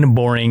plain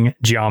boring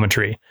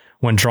geometry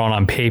when drawn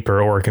on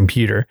paper or a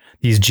computer.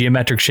 These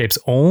geometric shapes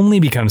only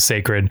become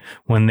sacred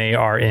when they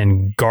are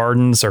in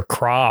gardens or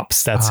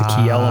crops. That's a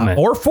key element.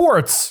 Or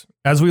forts.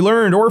 As we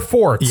learned, or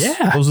forts.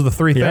 Yeah. Those are the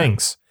three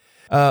things.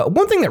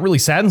 One thing that really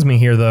saddens me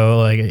here, though,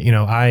 like,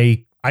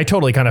 I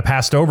totally kind of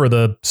passed over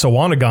the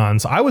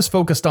Soanagons. I was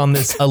focused on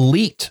this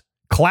elite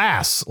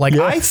class. Like,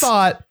 yes.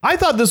 I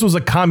thought this was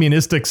a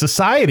communistic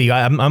society.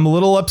 I'm a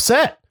little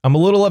upset. I'm a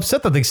little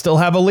upset that they still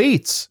have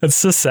elites.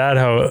 It's just sad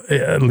how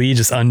Lee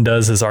just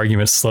undoes his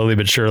argument slowly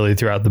but surely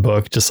throughout the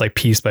book, just like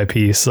piece by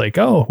piece. Like,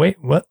 oh,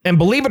 wait, what? And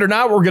believe it or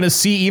not, we're going to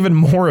see even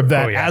more of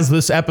that as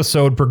this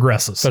episode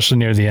progresses. Especially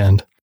near the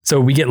end. So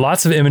we get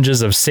lots of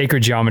images of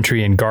sacred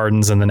geometry and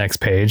gardens in the next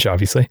page,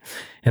 obviously.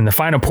 In the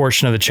final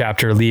portion of the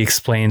chapter, Lee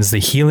explains the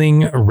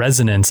healing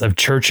resonance of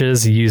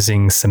churches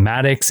using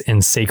somatics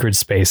in sacred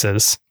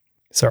spaces.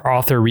 So our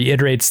author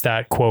reiterates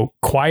that, quote,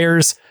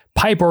 choirs,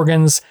 pipe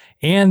organs,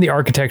 and the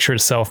architecture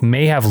itself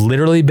may have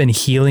literally been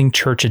healing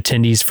church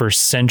attendees for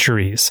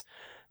centuries.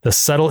 The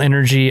subtle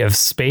energy of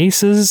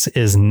spaces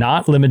is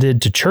not limited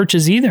to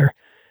churches either.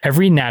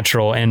 Every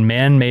natural and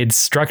man-made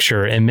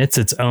structure emits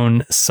its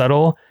own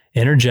subtle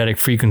energetic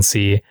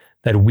frequency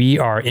that we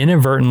are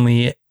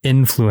inadvertently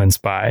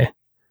influenced by.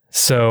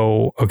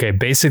 So,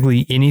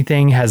 basically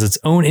anything has its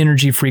own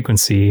energy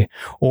frequency,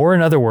 or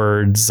in other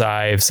words,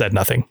 I've said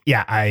nothing.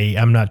 Yeah,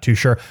 I'm not too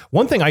sure.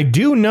 One thing I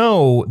do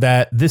know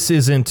that this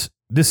isn't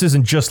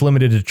just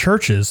limited to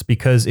churches,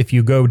 because if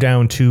you go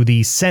down to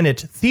the Senate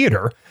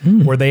Theater,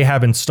 where they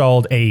have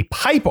installed a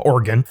pipe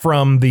organ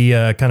from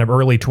the kind of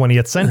early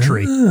 20th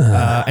century,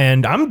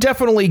 and I'm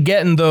definitely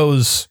getting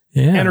those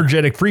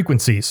energetic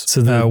frequencies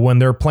when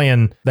they're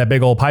playing that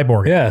big old pipe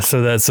organ. Yeah,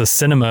 so that's a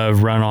cinema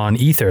run on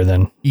ether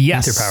then.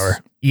 Yes. Ether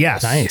power.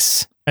 Yes.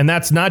 Nice. And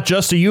that's not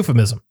just a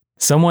euphemism.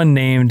 Someone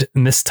named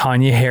Miss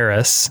Tanya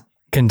Harris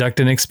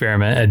conducted an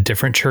experiment at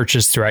different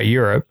churches throughout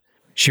Europe.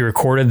 She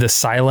recorded the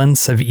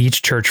silence of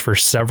each church for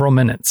several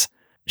minutes.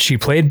 She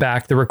played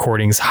back the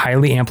recordings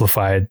highly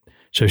amplified,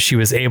 so she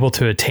was able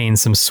to attain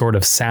some sort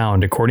of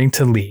sound, according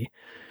to Lee.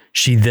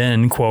 She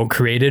then, quote,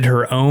 created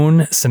her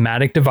own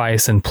somatic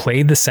device and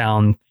played the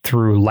sound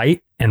through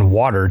light and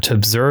water to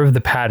observe the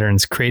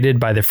patterns created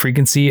by the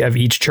frequency of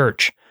each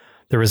church.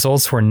 The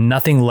results were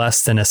nothing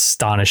less than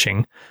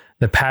astonishing.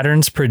 The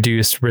patterns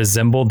produced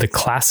resembled the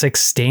classic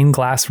stained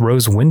glass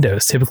rose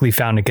windows typically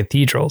found in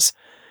cathedrals.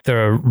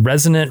 The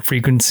resonant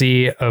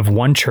frequency of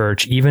one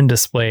church even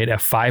displayed a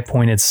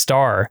 5-pointed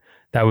star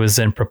that was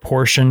in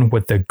proportion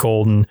with the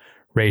golden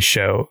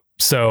ratio.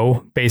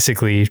 So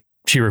basically,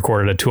 she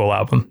recorded a Tool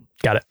album.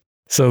 Got it.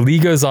 So Lee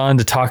goes on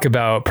to talk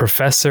about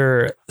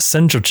Professor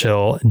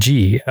Senthilchil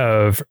G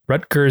of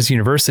Rutgers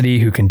University,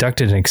 who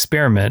conducted an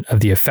experiment of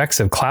the effects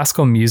of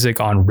classical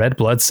music on red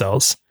blood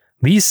cells.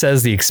 Lee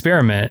says the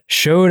experiment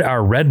showed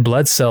our red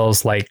blood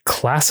cells like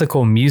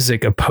classical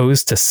music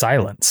opposed to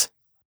silence.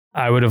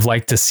 I would have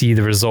liked to see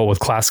the result with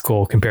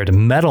classical compared to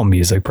metal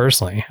music.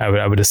 Personally,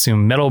 I would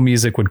assume metal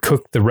music would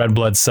cook the red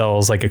blood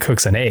cells like it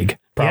cooks an egg.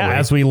 Probably. Yeah,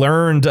 as we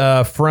learned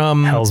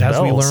from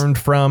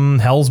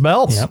Hell's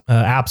Bells. Yep.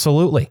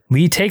 Absolutely.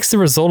 Lee takes the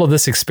result of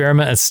this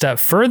experiment a step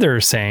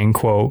further, saying,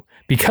 quote,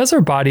 because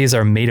our bodies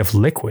are made of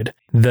liquid,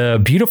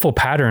 the beautiful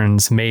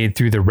patterns made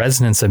through the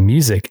resonance of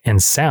music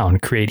and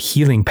sound create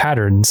healing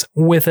patterns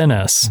within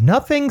us.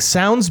 Nothing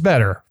sounds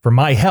better for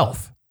my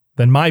health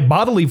then my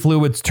bodily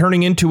fluids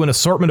turning into an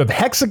assortment of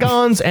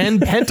hexagons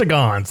and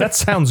pentagons. That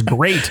sounds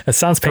great. That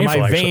sounds painful, for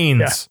my actually.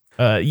 veins.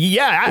 It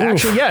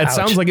ouch.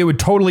 sounds like it would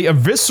totally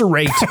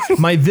eviscerate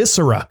my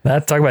viscera.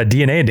 Talk about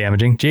DNA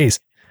damaging. Jeez.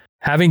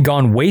 Having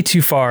gone way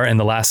too far in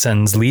the last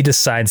sentence, Lee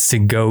decides to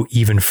go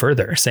even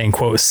further, saying,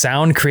 quote,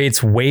 sound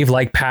creates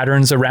wave-like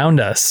patterns around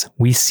us.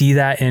 We see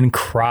that in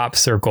crop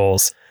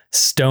circles,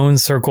 stone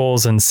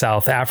circles in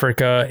South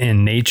Africa,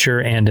 in nature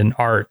and in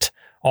art,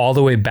 all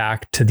the way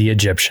back to the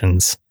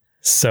Egyptians.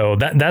 So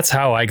that's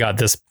how I got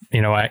this.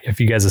 You know, if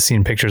you guys have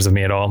seen pictures of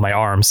me at all, my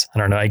arms, I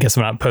don't know. I guess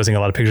I'm not posting a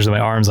lot of pictures of my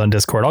arms on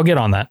Discord. I'll get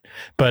on that.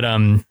 But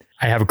I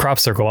have a crop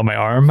circle on my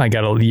arm. I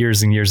got it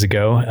years and years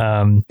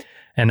ago.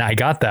 And I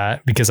got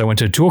that because I went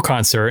to a Tool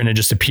concert and it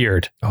just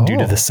appeared due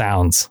to the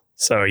sounds.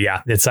 So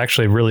yeah, it's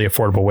actually a really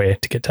affordable way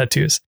to get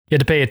tattoos. You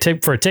had to pay a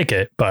tip for a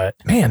ticket, but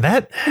man,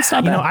 it's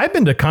not bad. I've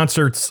been to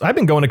concerts. I've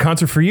been going to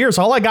concerts for years.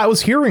 All I got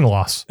was hearing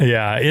loss.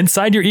 Yeah.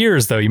 Inside your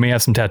ears, though, you may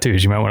have some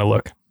tattoos. You might want to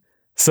look.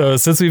 So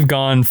since we've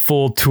gone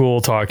full Tool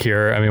talk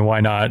here, I mean,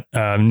 why not?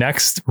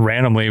 Next,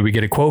 randomly, we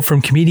get a quote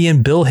from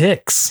comedian Bill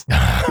Hicks.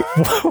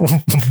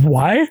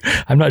 Why?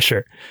 I'm not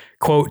sure.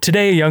 Quote,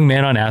 today, a young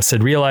man on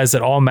acid realized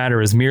that all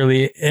matter is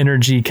merely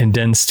energy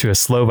condensed to a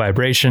slow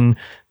vibration,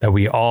 that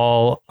we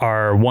all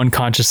are one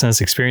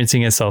consciousness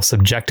experiencing itself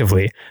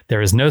subjectively.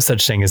 There is no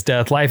such thing as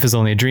death. Life is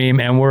only a dream,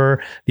 and we're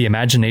the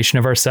imagination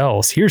of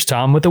ourselves. Here's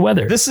Tom with the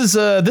weather. This is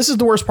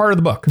the worst part of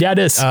the book. Yeah, it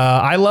is.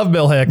 I love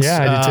Bill Hicks.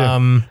 Yeah, I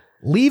do too.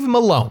 Leave him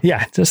alone.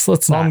 Yeah, just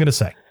That's all I'm going to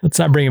say. Let's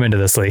not bring him into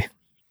this, Lee.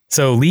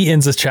 So Lee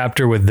ends this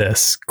chapter with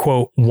this,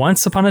 quote,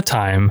 once upon a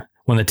time,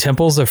 when the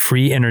temples of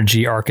free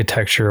energy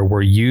architecture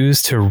were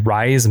used to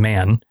rise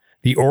man,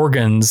 the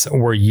organs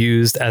were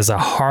used as a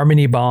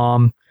harmony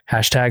bomb,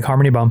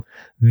 #harmony bomb.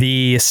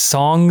 The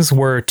songs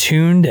were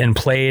tuned and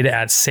played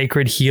at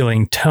sacred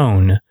healing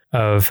tone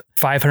of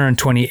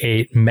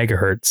 528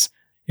 megahertz.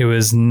 It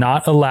was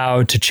not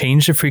allowed to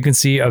change the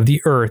frequency of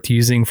the earth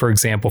using, for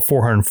example,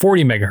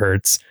 440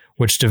 megahertz,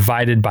 which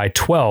divided by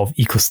 12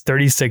 equals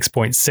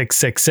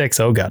 36.666.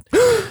 Oh God.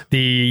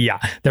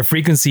 This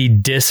frequency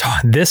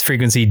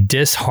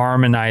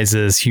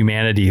disharmonizes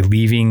humanity,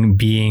 leaving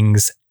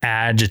beings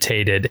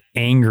agitated,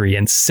 angry,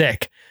 and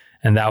sick.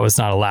 And that was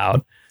not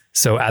allowed.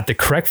 So at the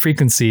correct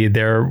frequency,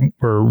 there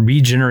were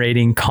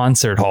regenerating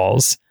concert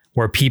halls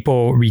where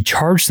people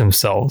recharged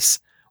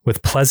themselves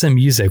with pleasant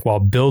music while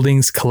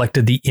buildings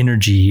collected the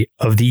energy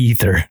of the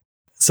ether.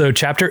 So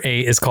chapter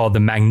 8 is called The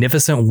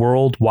Magnificent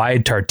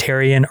Worldwide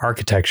Tartarian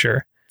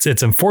Architecture.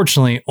 It's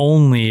unfortunately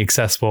only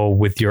accessible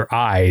with your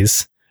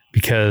eyes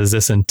because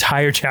this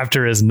entire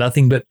chapter is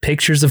nothing but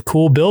pictures of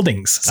cool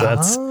buildings. So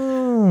that's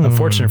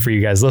unfortunate for you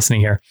guys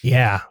listening here.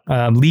 Yeah.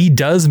 Lee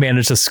does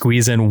manage to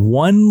squeeze in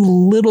one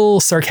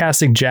little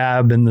sarcastic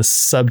jab in the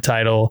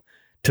subtitle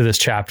to this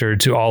chapter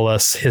to all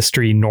us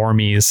history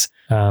normies,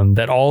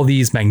 that all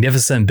these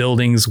magnificent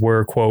buildings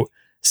were, quote,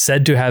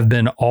 said to have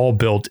been all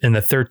built in the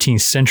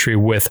 13th century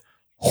with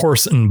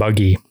horse and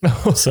buggy.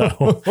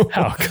 So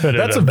how could it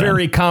That's have a been?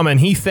 very common.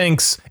 He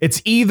thinks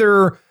it's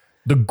either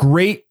the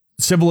great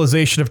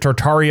civilization of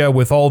Tartaria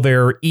with all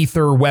their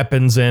ether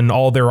weapons and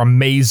all their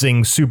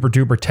amazing super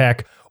duper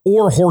tech,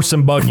 or horse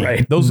and buggy.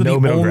 Right. Those are No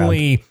the middle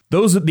only ground.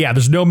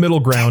 There's no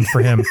middle ground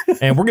for him.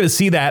 And we're going to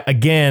see that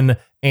again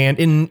and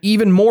in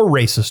even more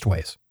racist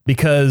ways.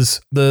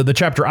 Because the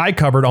chapter I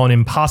covered on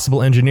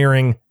impossible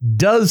engineering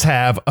does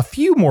have a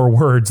few more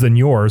words than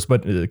yours,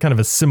 but kind of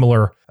a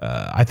similar,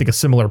 I think a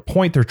similar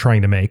point they're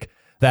trying to make,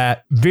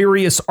 that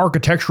various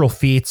architectural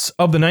feats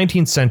of the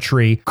 19th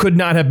century could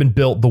not have been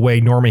built the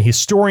way Norman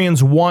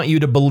historians want you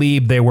to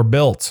believe they were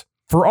built.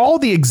 For all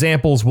the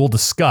examples we'll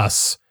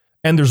discuss,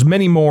 and there's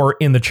many more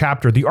in the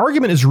chapter, the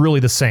argument is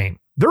really the same.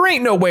 There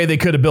ain't no way they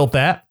could have built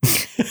that.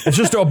 It's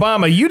just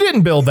Obama. You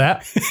didn't build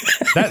that.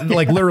 That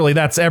literally,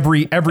 that's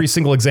every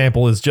single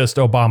example is just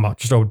Obama.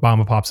 Just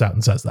Obama pops out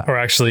and says that. Or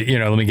actually,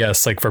 let me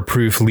guess, like for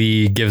proof,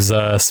 Lee gives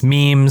us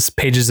memes,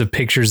 pages of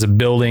pictures of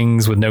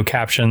buildings with no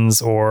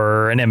captions,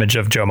 or an image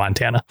of Joe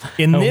Montana.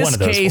 In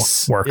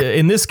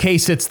this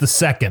case, it's the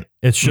second.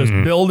 It's just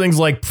buildings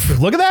like,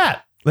 look at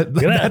that.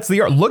 That's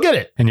the art. Look at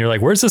it. And you're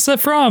like, where's this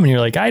from? And you're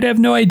like, I'd have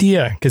no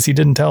idea because he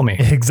didn't tell me.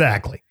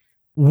 Exactly.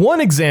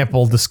 One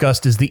example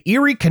discussed is the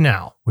Erie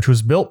Canal, which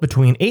was built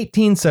between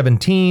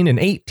 1817 and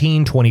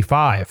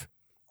 1825.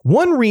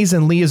 One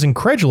reason Lee is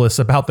incredulous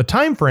about the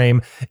time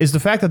frame is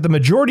the fact that the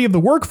majority of the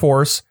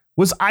workforce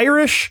was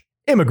Irish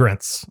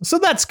immigrants. So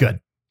that's good.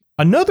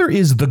 Another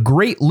is the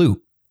Great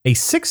Loop, a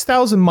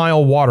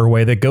 6,000-mile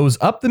waterway that goes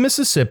up the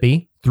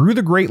Mississippi, through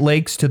the Great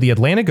Lakes to the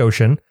Atlantic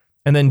Ocean,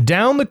 and then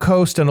down the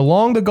coast and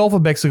along the Gulf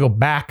of Mexico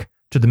back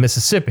to the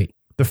Mississippi.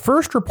 The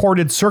first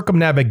reported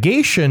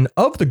circumnavigation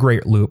of the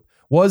Great Loop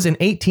was in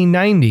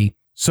 1890.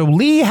 So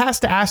Lee has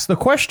to ask the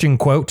question,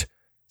 quote,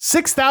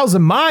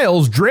 6,000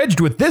 miles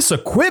dredged with this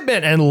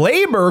equipment and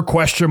labor, ?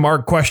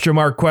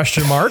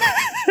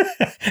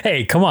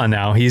 Hey, come on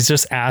now. He's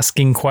just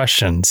asking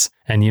questions.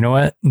 And you know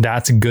what?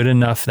 That's good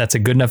enough. That's a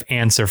good enough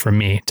answer for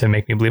me to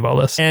make me believe all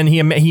this. And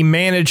he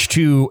managed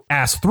to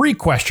ask 3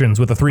 questions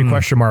with the 3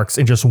 question marks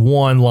in just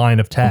one line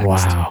of text.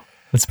 Wow.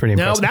 That's pretty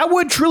impressive. Now, that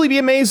would truly be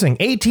amazing.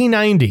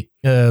 1890,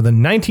 the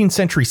 19th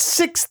century,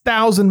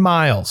 6,000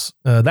 miles.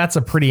 That's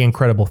a pretty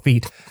incredible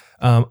feat.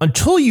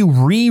 Until you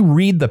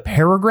reread the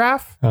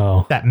paragraph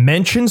that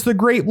mentions the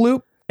Great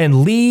Loop,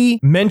 and Lee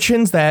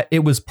mentions that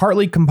it was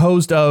partly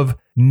composed of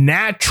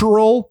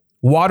natural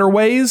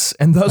waterways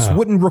and thus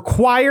wouldn't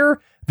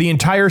require the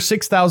entire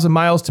 6,000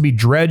 miles to be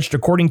dredged,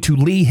 according to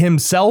Lee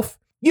himself.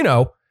 You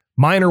know,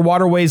 minor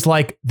waterways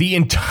like the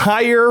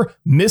entire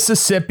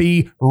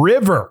Mississippi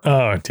River.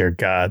 Oh, dear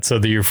God. So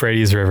the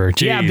Euphrates River.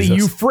 Jesus. Yeah, the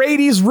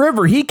Euphrates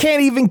River. He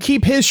can't even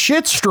keep his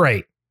shit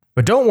straight.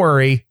 But don't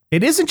worry,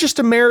 it isn't just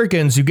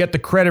Americans who get the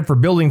credit for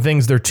building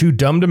things they're too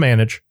dumb to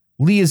manage.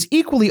 Lee is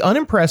equally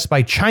unimpressed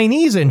by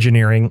Chinese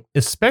engineering,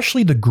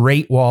 especially the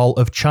Great Wall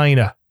of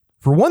China.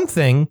 For one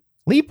thing,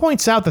 Lee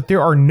points out that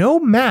there are no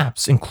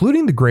maps,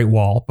 including the Great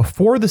Wall,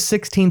 before the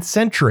 16th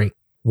century.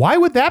 Why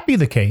would that be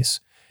the case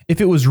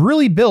if it was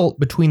really built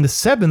between the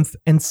 7th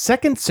and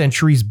 2nd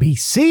centuries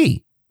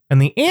BC?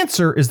 And the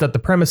answer is that the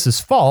premise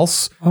is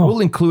false. We'll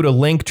include a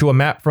link to a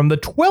map from the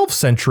 12th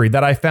century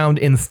that I found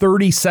in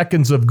 30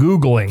 seconds of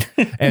Googling.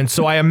 And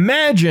so I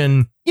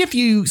imagine if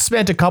you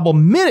spent a couple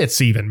minutes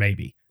even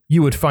maybe,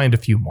 you would find a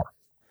few more.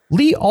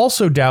 Lee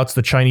also doubts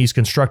the Chinese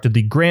constructed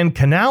the Grand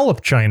Canal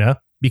of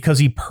China because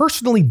he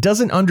personally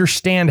doesn't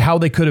understand how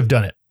they could have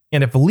done it.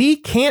 And if Lee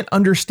can't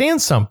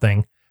understand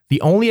something,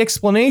 the only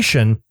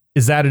explanation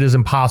is that it is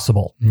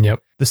impossible.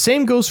 Yep. The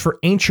same goes for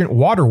ancient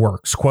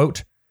waterworks.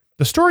 Quote,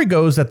 the story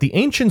goes that the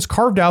ancients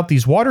carved out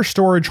these water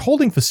storage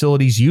holding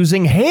facilities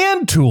using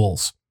hand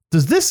tools.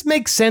 Does this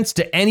make sense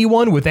to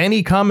anyone with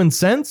any common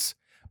sense?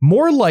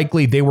 More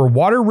likely, they were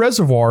water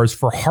reservoirs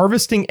for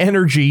harvesting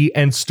energy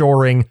and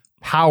storing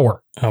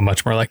power. Oh,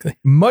 much more likely.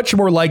 Much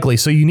more likely.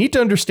 So you need to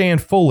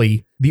understand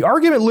fully. The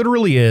argument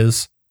literally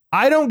is,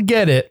 I don't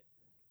get it,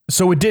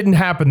 so it didn't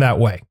happen that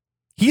way.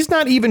 He's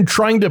not even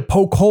trying to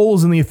poke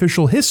holes in the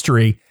official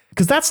history,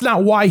 because that's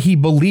not why he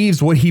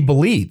believes what he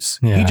believes.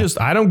 Yeah. He just,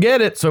 I don't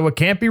get it, so it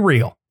can't be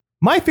real.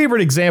 My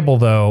favorite example,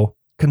 though,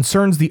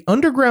 concerns the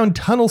underground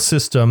tunnel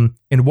system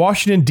in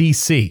Washington,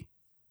 D.C.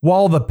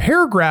 While the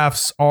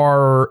paragraphs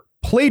are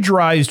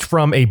plagiarized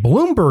from a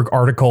Bloomberg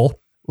article,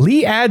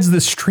 Lee adds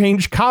this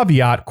strange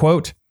caveat,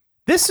 quote,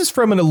 this is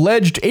from an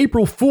alleged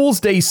April Fool's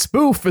Day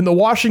spoof in the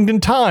Washington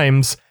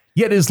Times,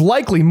 yet is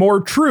likely more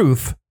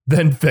truth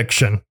than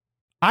fiction.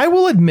 I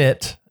will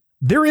admit,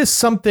 there is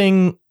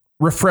something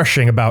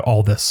refreshing about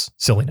all this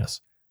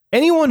silliness.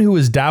 Anyone who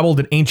has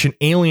dabbled in ancient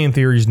alien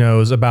theories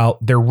knows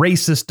about their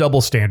racist double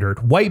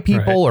standard. White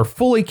people are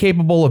fully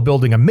capable of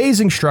building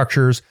amazing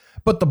structures,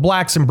 but the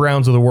blacks and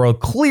browns of the world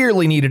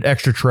clearly needed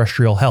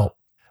extraterrestrial help.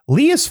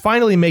 Lee is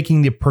finally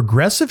making the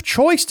progressive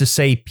choice to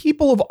say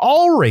people of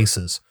all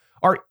races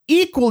are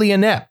equally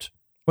inept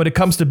when it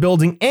comes to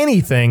building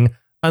anything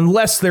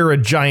unless they're a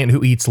giant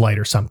who eats light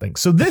or something.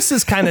 So this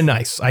is kind of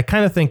nice. I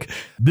kind of think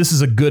this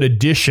is a good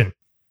addition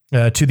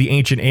to the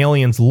ancient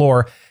aliens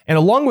lore. And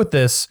along with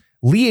this,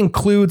 Lee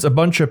includes a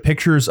bunch of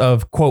pictures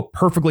of, quote,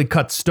 perfectly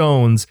cut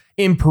stones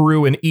in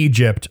Peru and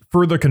Egypt,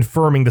 further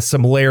confirming the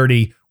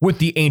similarity with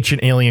the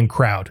ancient alien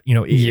crowd. You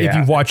know, if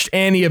you've watched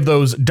any of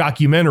those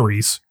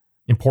documentaries,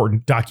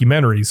 important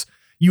documentaries,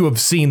 you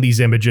have seen these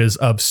images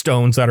of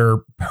stones that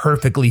are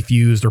perfectly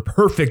fused or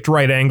perfect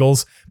right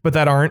angles, but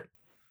that aren't.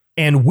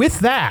 And with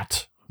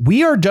that,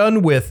 we are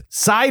done with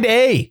side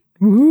A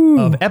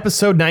of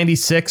episode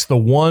 96, the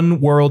One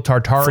World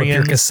Tartarian. Flip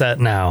your cassette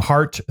now.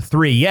 Part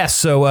 3. Yes.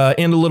 So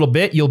in a little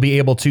bit, you'll be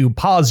able to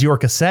pause your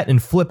cassette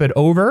and flip it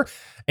over.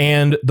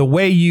 And the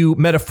way you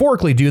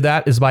metaphorically do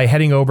that is by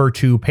heading over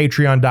to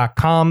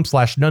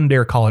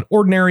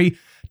patreon.com/nonedarecallitordinary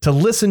to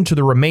listen to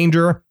the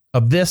remainder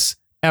of this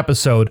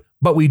episode.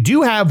 But we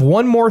do have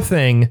one more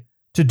thing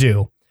to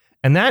do,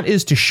 and that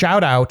is to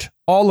shout out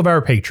all of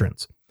our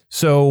patrons.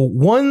 So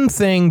one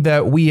thing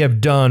that we have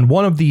done,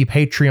 one of the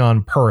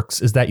Patreon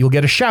perks, is that you'll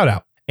get a shout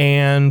out.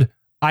 And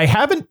I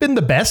haven't been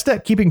the best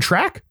at keeping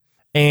track.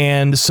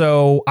 And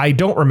so I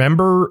don't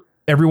remember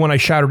everyone I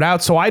shouted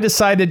out. So I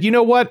decided, you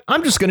know what?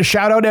 I'm just going to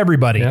shout out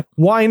everybody. Yep.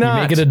 Why not?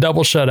 You may get a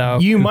double shout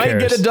out. You might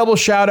get a double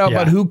shout out,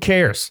 but who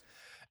cares?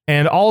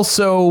 And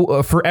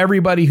also for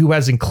everybody who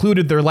has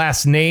included their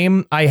last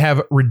name, I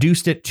have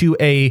reduced it to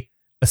a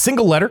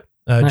single letter,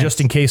 nice. Just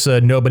in case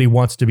nobody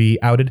wants to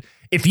be outed.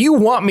 If you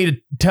want me to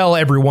tell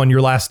everyone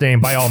your last name,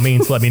 by all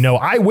means, let me know.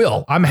 I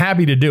will. I'm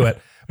happy to do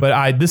it.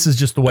 But this is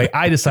just the way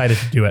I decided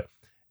to do it.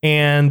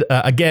 And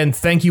again,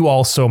 thank you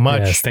all so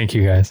much. Yes, thank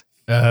you guys.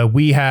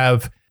 We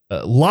have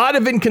a lot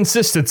of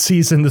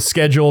inconsistencies in the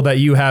schedule that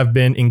you have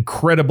been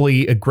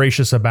incredibly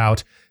gracious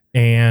about.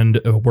 And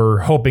we're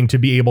hoping to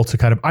be able to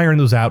kind of iron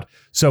those out.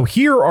 So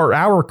here are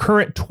our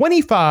current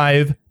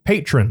 25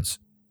 patrons.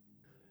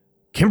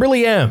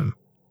 Kimberly M.,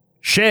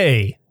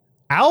 Shay,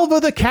 Alva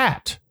the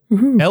Cat,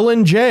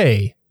 Ellen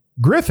J.,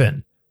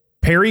 Griffin,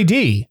 Perry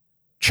D.,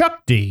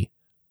 Chuck D.,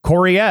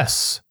 Corey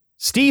S.,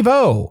 Steve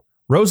O.,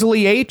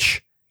 Rosalie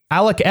H.,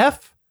 Alec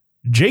F.,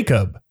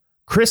 Jacob,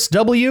 Chris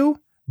W.,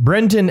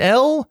 Brendan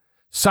L.,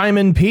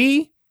 Simon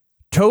P.,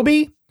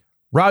 Toby,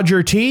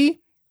 Roger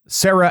T.,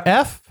 Sarah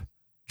F.,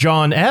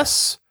 John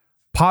S.,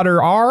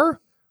 Potter R.,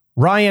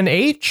 Ryan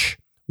H.,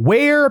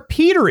 Where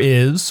Peter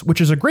Is, which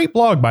is a great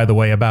blog, by the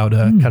way, about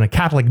kind of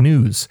Catholic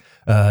news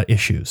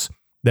issues.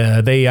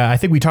 I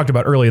think we talked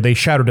about earlier, they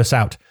shouted us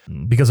out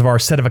because of our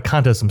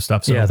Sedevacantism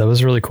stuff. So yeah, that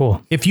was really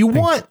cool. If you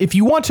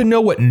want to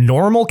know what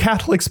normal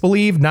Catholics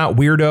believe, not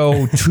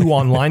weirdo true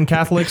online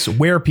Catholics,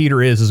 Where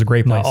Peter Is a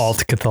great place. Not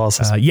alt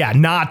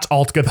Catholicism. Not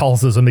alt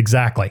Catholicism,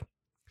 exactly.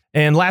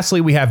 And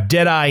lastly, we have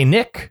Deadeye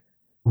Nick,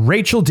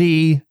 Rachel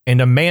D,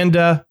 and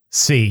Amanda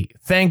C.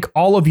 Thank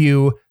all of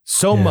you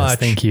so much.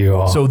 Thank you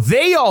all. So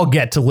they all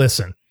get to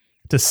listen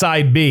to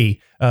side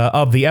B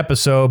of the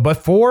episode. But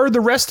for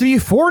the rest of you,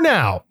 for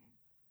now,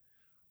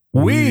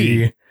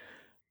 we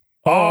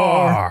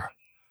are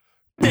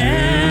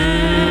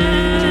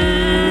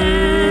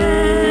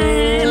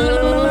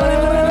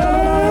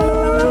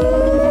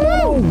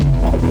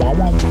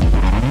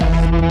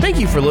Thank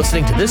you for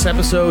listening to this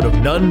episode of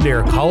None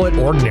Dare Call It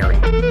Ordinary.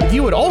 If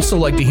you would also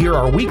like to hear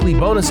our weekly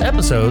bonus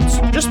episodes,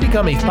 just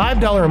become a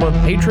 $5 a month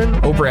patron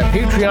over at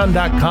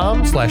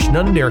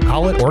patreon.com/None Dare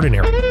Call It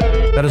Ordinary.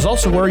 That is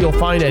also where you'll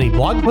find any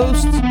blog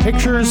posts,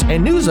 pictures,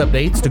 and news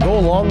updates to go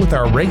along with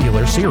our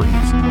regular series.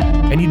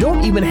 And you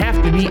don't even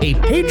have to be a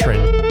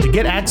patron to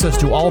get access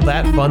to all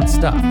that fun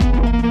stuff.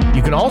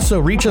 You can also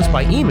reach us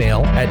by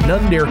email at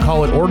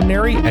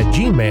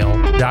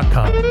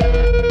nonedarecallitordinary@gmail.com.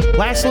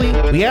 Lastly,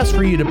 we ask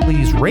for you to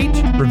please rate,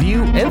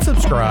 review, and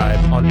subscribe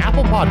on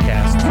Apple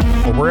Podcasts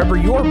or wherever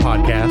your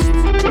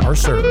podcasts are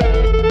served.